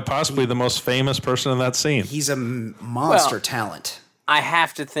quite possibly the most famous person in that scene. He's a monster talent. I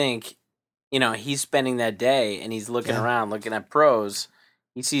have to think, he's spending that day and he's looking around, looking at pros.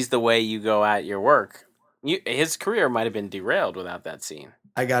 He sees the way you go at your work. His career might have been derailed without that scene.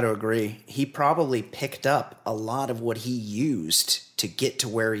 I got to agree. He probably picked up a lot of what he used to get to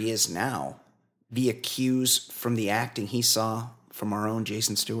where he is now via cues from the acting he saw from our own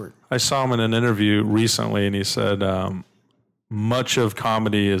Jason Stewart. I saw him in an interview recently, and he said, much of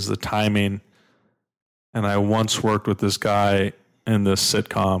comedy is the timing. And I once worked with this guy in this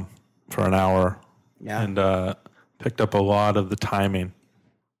sitcom for an hour and picked up a lot of the timing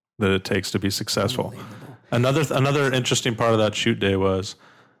that it takes to be successful. Another interesting part of that shoot day was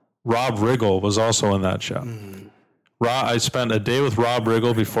Rob Riggle was also in that show. I spent a day with Rob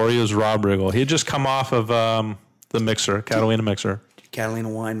Riggle before he was Rob Riggle. He had just come off of the mixer, Catalina mixer. Catalina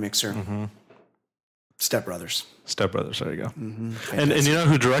wine mixer. Mm-hmm. Step Brothers, there you go. Mm-hmm. And you know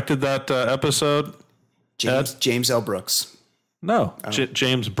who directed that episode? James L. Brooks. No,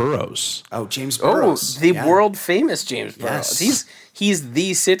 James Burrows. Oh, James Burrows. The world famous James Burrows. Yes. He's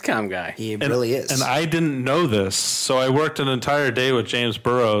the sitcom guy. He really is. And I didn't know this, so I worked an entire day with James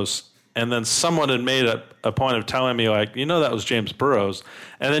Burrows, and then someone had made a point of telling me, like, that was James Burrows.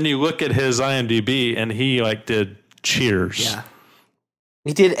 And then you look at his IMDb, and he did Cheers. Yeah.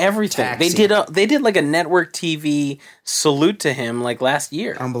 He did everything. Taxi. They did like a network TV salute to him last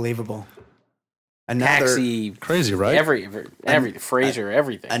year. Unbelievable. Taxi, crazy, right? Every Frasier,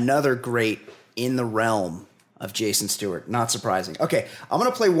 everything. Another great in the realm of Jason Stewart. Not surprising. Okay, I'm going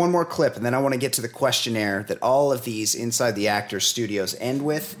to play one more clip, and then I want to get to the questionnaire that all of these Inside the Actors studios end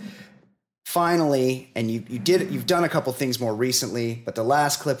with. Finally, and you've done a couple things more recently, but the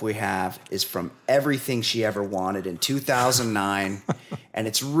last clip we have is from Everything She Ever Wanted in 2009, and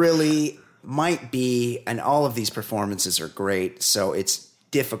it's really might be, and all of these performances are great, so it's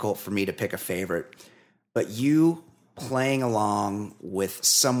difficult for me to pick a favorite, but you playing along with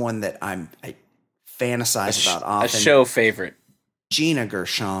someone that I fantasize about often. A show favorite. Gina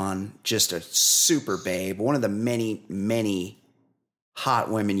Gershon, just a super babe, one of the many, many hot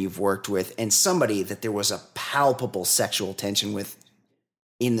women you've worked with, and somebody that there was a palpable sexual tension with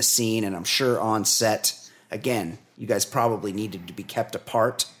in the scene, and I'm sure on set. Again, you guys probably needed to be kept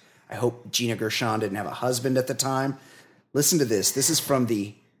apart. I hope Gina Gershon didn't have a husband at the time. Listen to this. This is from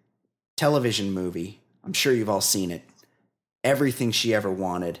the television movie. I'm sure you've all seen it. Everything She Ever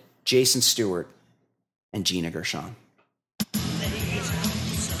Wanted. Jason Stewart and Gina Gershon.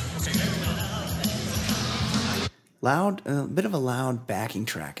 A bit of a loud backing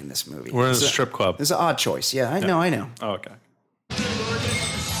track in this movie. We're in a strip club. It's an odd choice. Yeah, I know. Oh, okay.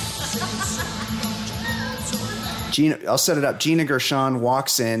 I'll set it up. Gina Gershon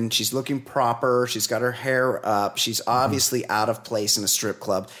walks in. She's looking proper. She's got her hair up. She's obviously out of place in a strip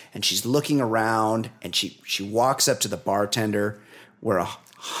club. And she's looking around, and she walks up to the bartender where a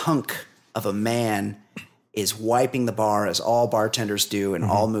hunk of a man is wiping the bar, as all bartenders do in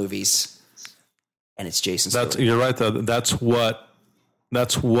all movies. And it's Jason Stewart. You're right, though. That's what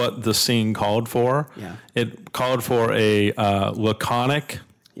the scene called for. Yeah. It called for a laconic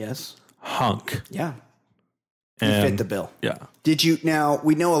hunk. Yeah. You fit the bill. Yeah. Now,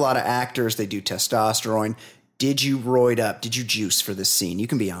 we know a lot of actors, they do testosterone. Did you roid up? Did you juice for this scene? You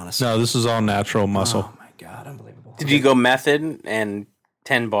can be honest. No, this is all natural muscle. Oh, my God. Unbelievable. Did you go method and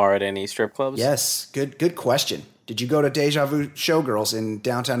 10 bar at any strip clubs? Yes. Good question. Did you go to Deja Vu Showgirls in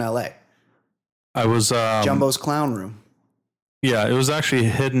downtown L.A.? I was... Jumbo's Clown Room. Yeah, it was actually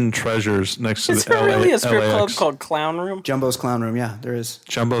Hidden Treasures next to is the there really a strip LAX. club called Clown Room? Jumbo's Clown Room, yeah, there is.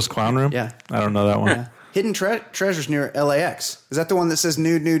 Jumbo's Clown Room? Yeah. I don't know that one. Yeah. Hidden Treasures near LAX. Is that the one that says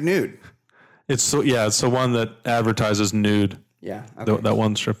nude, nude, nude? It's the one that advertises nude. Yeah. Okay. That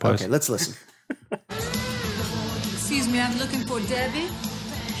one strip place. Okay, let's listen. Excuse me, I'm looking for Debbie.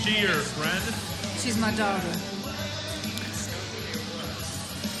 She your friend? She's my daughter.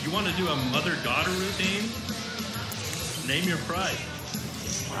 You want to do a mother-daughter routine? Name your pride.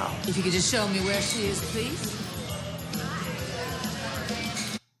 Wow. If you could just show me where she is, please.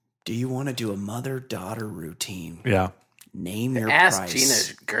 Do you want to do a mother-daughter routine? Yeah. Name your Ask price.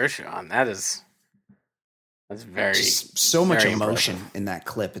 Gina Gershon. That's very just so much very emotion impressive. in that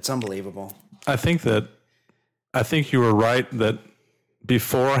clip. It's unbelievable. I think you were right that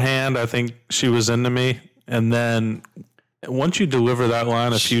beforehand, I think she was into me. And then once you deliver that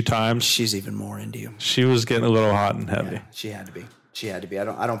line a few times, she's even more into you. She was getting a little hot and heavy. Yeah, she had to be. She had to be.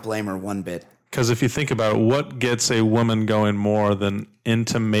 I don't blame her one bit. Because if you think about it, what gets a woman going more than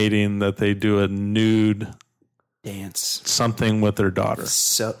intimating that they do a nude dance, something with their daughter?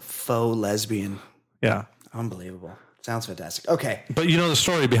 So faux lesbian. Yeah. Unbelievable. Sounds fantastic. Okay. But the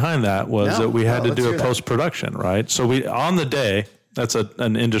story behind that was that we had to do a post-production, right? So we, on the day, that's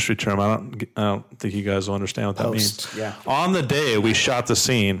an industry term. I don't think you guys will understand what that means. Yeah. On the day, we shot the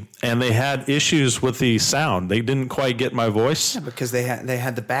scene, and they had issues with the sound. They didn't quite get my voice. Yeah, because they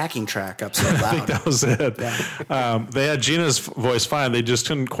had the backing track up so loud. I think that was it. Yeah. They had Gina's voice fine. They just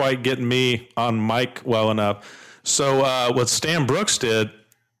couldn't quite get me on mic well enough. So what Stan Brooks did,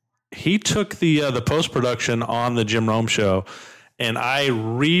 he took the post-production on the Jim Rome show, and I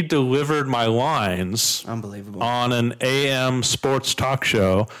re-delivered my lines Unbelievable. On an AM sports talk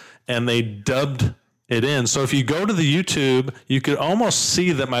show, and they dubbed it in. So if you go to the YouTube, you could almost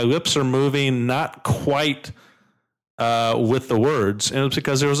see that my lips are moving not quite with the words, and it's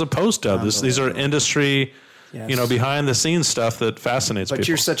because there was a post-dub. These are industry, behind the scenes stuff that fascinates people. But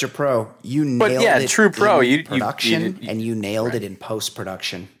you're such a pro. You nailed it. True pro. In production, and you nailed it in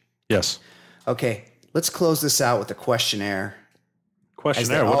post-production. Yes. Okay, let's close this out with a questionnaire.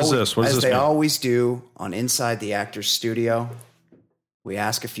 Questionnaire. What is this? What does as this mean? they always do on Inside the Actors Studio, we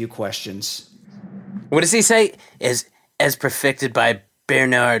ask a few questions. What does he say? As perfected by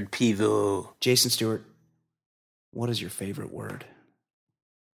Bernard Pivot. Jason Stewart, what is your favorite word?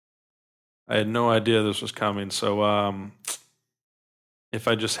 I had no idea this was coming. So if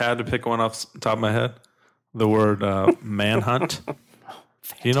I just had to pick one off the top of my head, the word manhunt.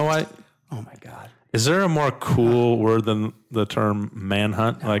 You know what? Oh, my God. Is there a more cool word than the term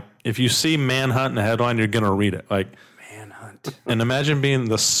manhunt? No. Like, if you see manhunt in the headline, you're going to read it. Like manhunt. And imagine being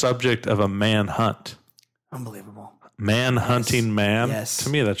the subject of a manhunt. Unbelievable. Man-hunting man. Yes. To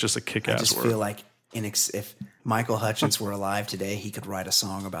me, that's just a kick-ass word. I just feel like if Michael Hutchence were alive today, he could write a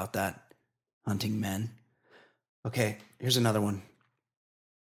song about that. Hunting men. Okay, here's another one.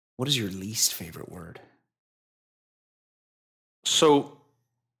 What is your least favorite word? So,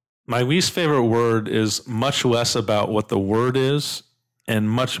 my least favorite word is much less about what the word is and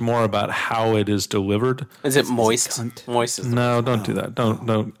much more about how it is delivered. Is it moist? Moist is no, don't do that.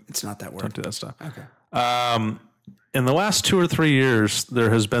 Don't. It's not that word. Don't do that stuff. Okay. In the last 2 or 3 years, there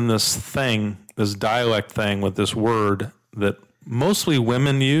has been this thing, this dialect thing with this word that mostly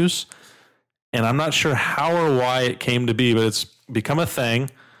women use. And I'm not sure how or why it came to be, but it's become a thing.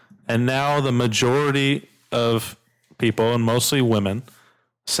 And now the majority of people, and mostly women,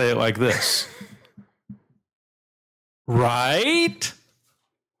 say it like this. Right?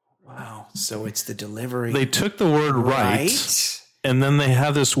 Wow. So it's the delivery. They took the word right, and then they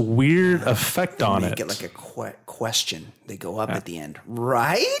have this weird effect on it. Make it like a question. They go up at the end.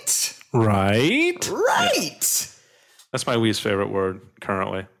 Right? Right? Right. That's my least favorite word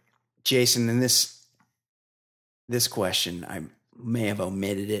currently. Jason, in this question, I may have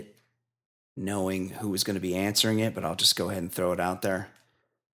omitted it knowing who was going to be answering it, but I'll just go ahead and throw it out there.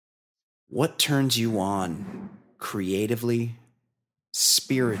 What turns you on creatively,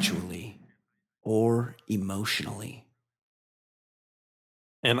 spiritually, or emotionally?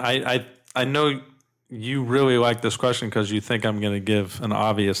 And I know you really like this question because you think I'm going to give an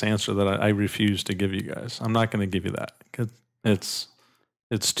obvious answer that I refuse to give you guys. I'm not going to give you that because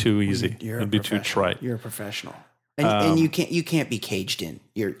it's too easy. It'd be too trite. You're a professional, and you can't be caged in.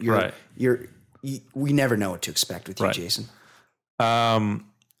 You're right. We never know what to expect with you, right. Jason. And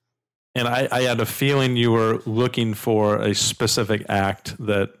I had a feeling you were looking for a specific act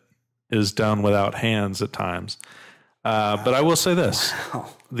that is done without hands at times. But I will say this: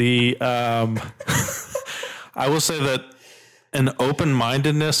 I will say that an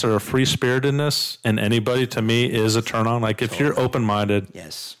open-mindedness or a free-spiritedness in anybody, to me, is a turn on. Like if you're open-minded,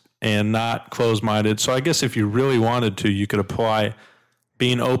 yes, and not closed-minded. So I guess if you really wanted to, you could apply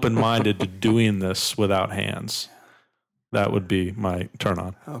being open-minded to doing this without hands. That would be my turn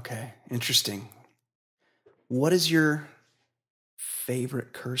on. Okay, interesting. What is your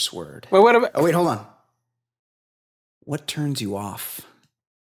favorite curse word? Wait, what about? Oh, wait, hold on. What turns you off?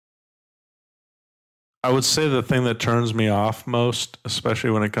 I would say the thing that turns me off most, especially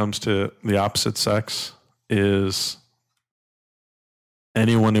when it comes to the opposite sex, is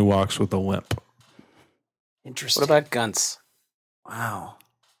anyone who walks with a limp. Interesting. What about Gunts? Wow.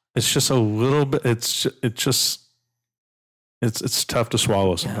 It's just a little bit. It's tough to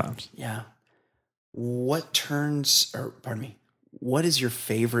swallow sometimes. Yeah. What is your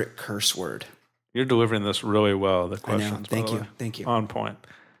favorite curse word? You're delivering this really well. The questions. Thank you. On point.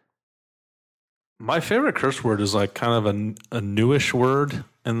 My favorite curse word is like kind of a newish word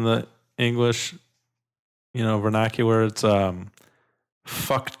in the English, vernacular. It's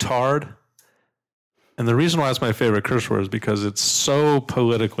fucktard. And the reason why it's my favorite curse word is because it's so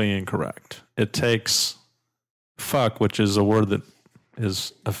politically incorrect. It takes fuck, which is a word that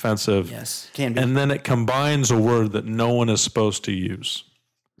is offensive. Yes, can be. And then it combines a word that no one is supposed to use.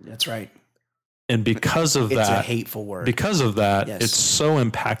 That's right. And because of that, it's a hateful word. Because of that, Yes. it's so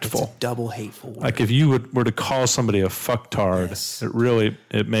impactful. It's a double hateful word. Like if you were to call somebody a fucktard, Yes.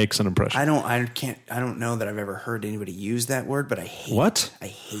 it makes an impression. I don't know that I've ever heard anybody use that word, but I hate What? I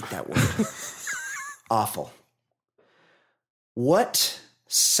hate that word. Awful. What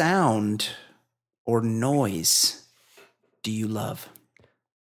sound or noise do you love?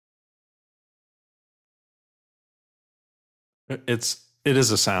 It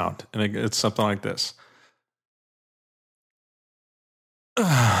is a sound, and it's something like this. It's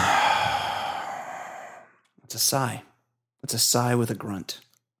a sigh. It's a sigh with a grunt.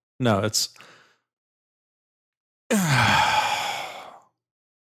 No, it's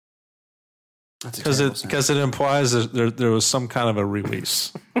because it implies that there was some kind of a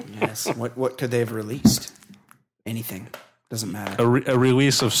release. Yes. What could they have released? Anything. Doesn't matter. A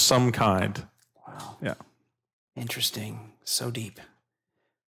release of some kind. Wow. Yeah. Interesting. So deep.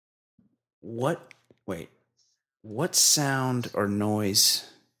 What sound or noise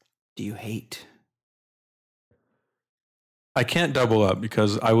do you hate? I can't double up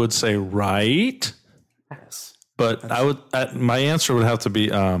because I would say right. Yes. But my answer would have to be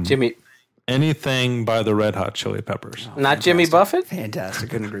Jimmy. Anything by the Red Hot Chili Peppers. Oh, not Jimmy Buffett? Fantastic.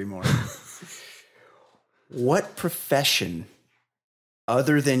 Couldn't agree more. What profession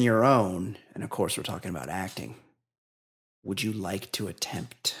other than your own, and of course we're talking about acting, would you like to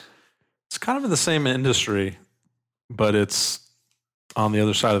attempt? It's kind of in the same industry, but it's on the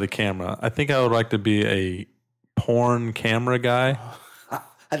other side of the camera. I think I would like to be a porn camera guy.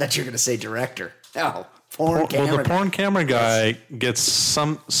 I thought you were going to say director. No, porn camera. Well, the porn camera guy gets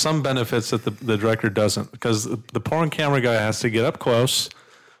some benefits that the director doesn't, because the porn camera guy has to get up close.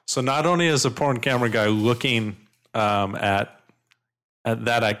 So not only is the porn camera guy looking at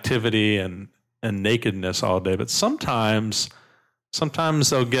that activity and nakedness all day, but sometimes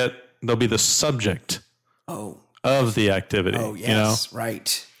they'll be the subject of the activity. Oh, yes,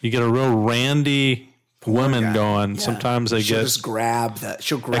 right. You get a real randy woman going. Yeah. Sometimes she'll grab the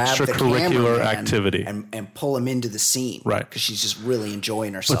extracurricular activity and pull him into the scene, right? Because she's just really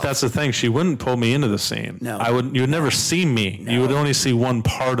enjoying herself. But that's the thing; she wouldn't pull me into the scene. No, you would never see me. No. You would only see one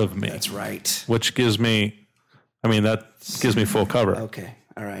part of me. That's right. Which gives me full cover. Okay,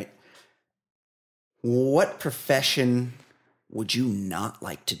 all right. What profession would you not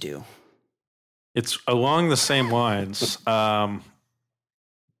like to do? It's along the same lines,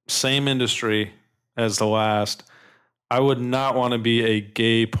 same industry as the last. I would not want to be a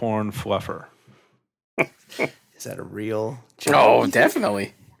gay porn fluffer. Is that a real job? Oh,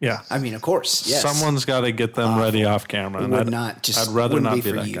 definitely. Yeah. I mean, of course. Yes. Someone's got to get them ready off camera. I'd rather not be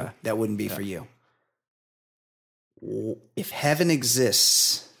that you. guy. That wouldn't be for you. If heaven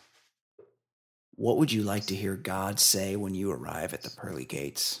exists, what would you like to hear God say when you arrive at the pearly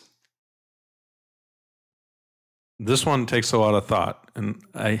gates? This one takes a lot of thought, and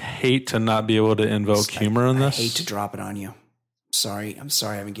I hate to not be able to invoke humor in this. I hate to drop it on you. I'm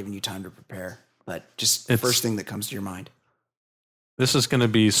sorry I haven't given you time to prepare, but just the first thing that comes to your mind. This is going to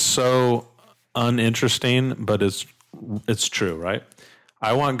be so uninteresting, but it's true, right?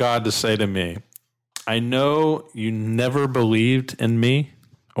 I want God to say to me, I know you never believed in me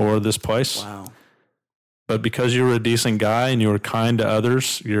or this place. Wow. But because you were a decent guy and you were kind to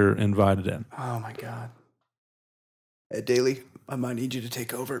others, you're invited in. Oh, my God. Ed Daly, I might need you to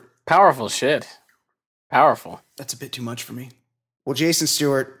take over. Powerful shit. Powerful. That's a bit too much for me. Well, Jason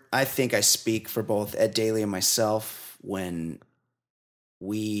Stewart, I think I speak for both Ed Daly and myself when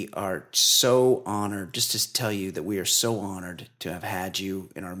we are so honored, just to tell you that we are so honored to have had you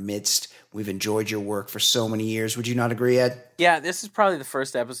in our midst. We've enjoyed your work for so many years. Would you not agree, Ed? Yeah, this is probably the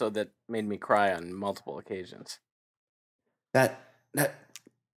first episode that made me cry on multiple occasions. That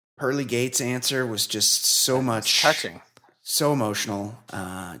Pearly Gates answer was just so much touching, so emotional.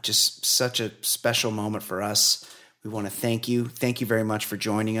 Just such a special moment for us. We want to thank you. Thank you very much for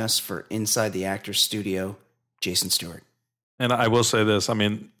joining us for Inside the Actors Studio, Jason Stewart. And I will say this. I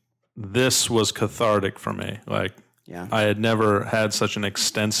mean, this was cathartic for me. Like, yeah. I had never had such an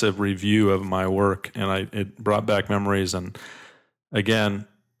extensive review of my work, and it brought back memories. And again,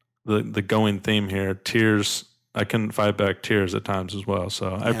 the going theme here, tears. I couldn't fight back tears at times as well.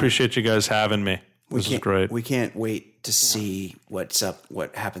 So I appreciate you guys having me. This is great. We can't wait to see what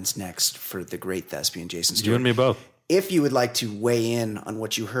happens next for the great thespian Jason Stewart. You and me both. If you would like to weigh in on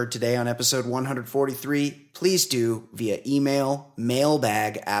what you heard today on episode 143, please do via email,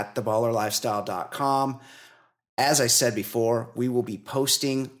 mailbag@theballerlifestyle.com. As I said before, we will be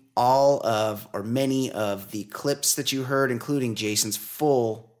posting many of the clips that you heard, including Jason's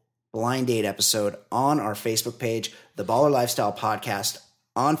full blind date episode, on our Facebook page, The Baller Lifestyle Podcast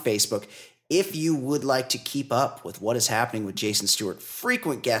on Facebook. If you would like to keep up with what is happening with Jason Stewart,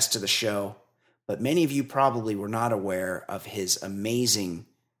 frequent guest to the show, but many of you probably were not aware of his amazing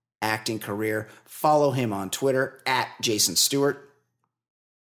acting career, follow him on Twitter @Jason Stewart.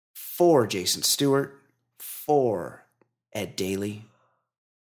 For Jason Stewart, for Ed Daly,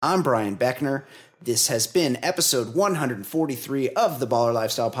 I'm Brian Beckner. This has been episode 143 of the Baller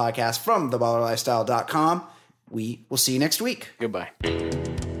Lifestyle Podcast from theballerlifestyle.com. We will see you next week. Goodbye.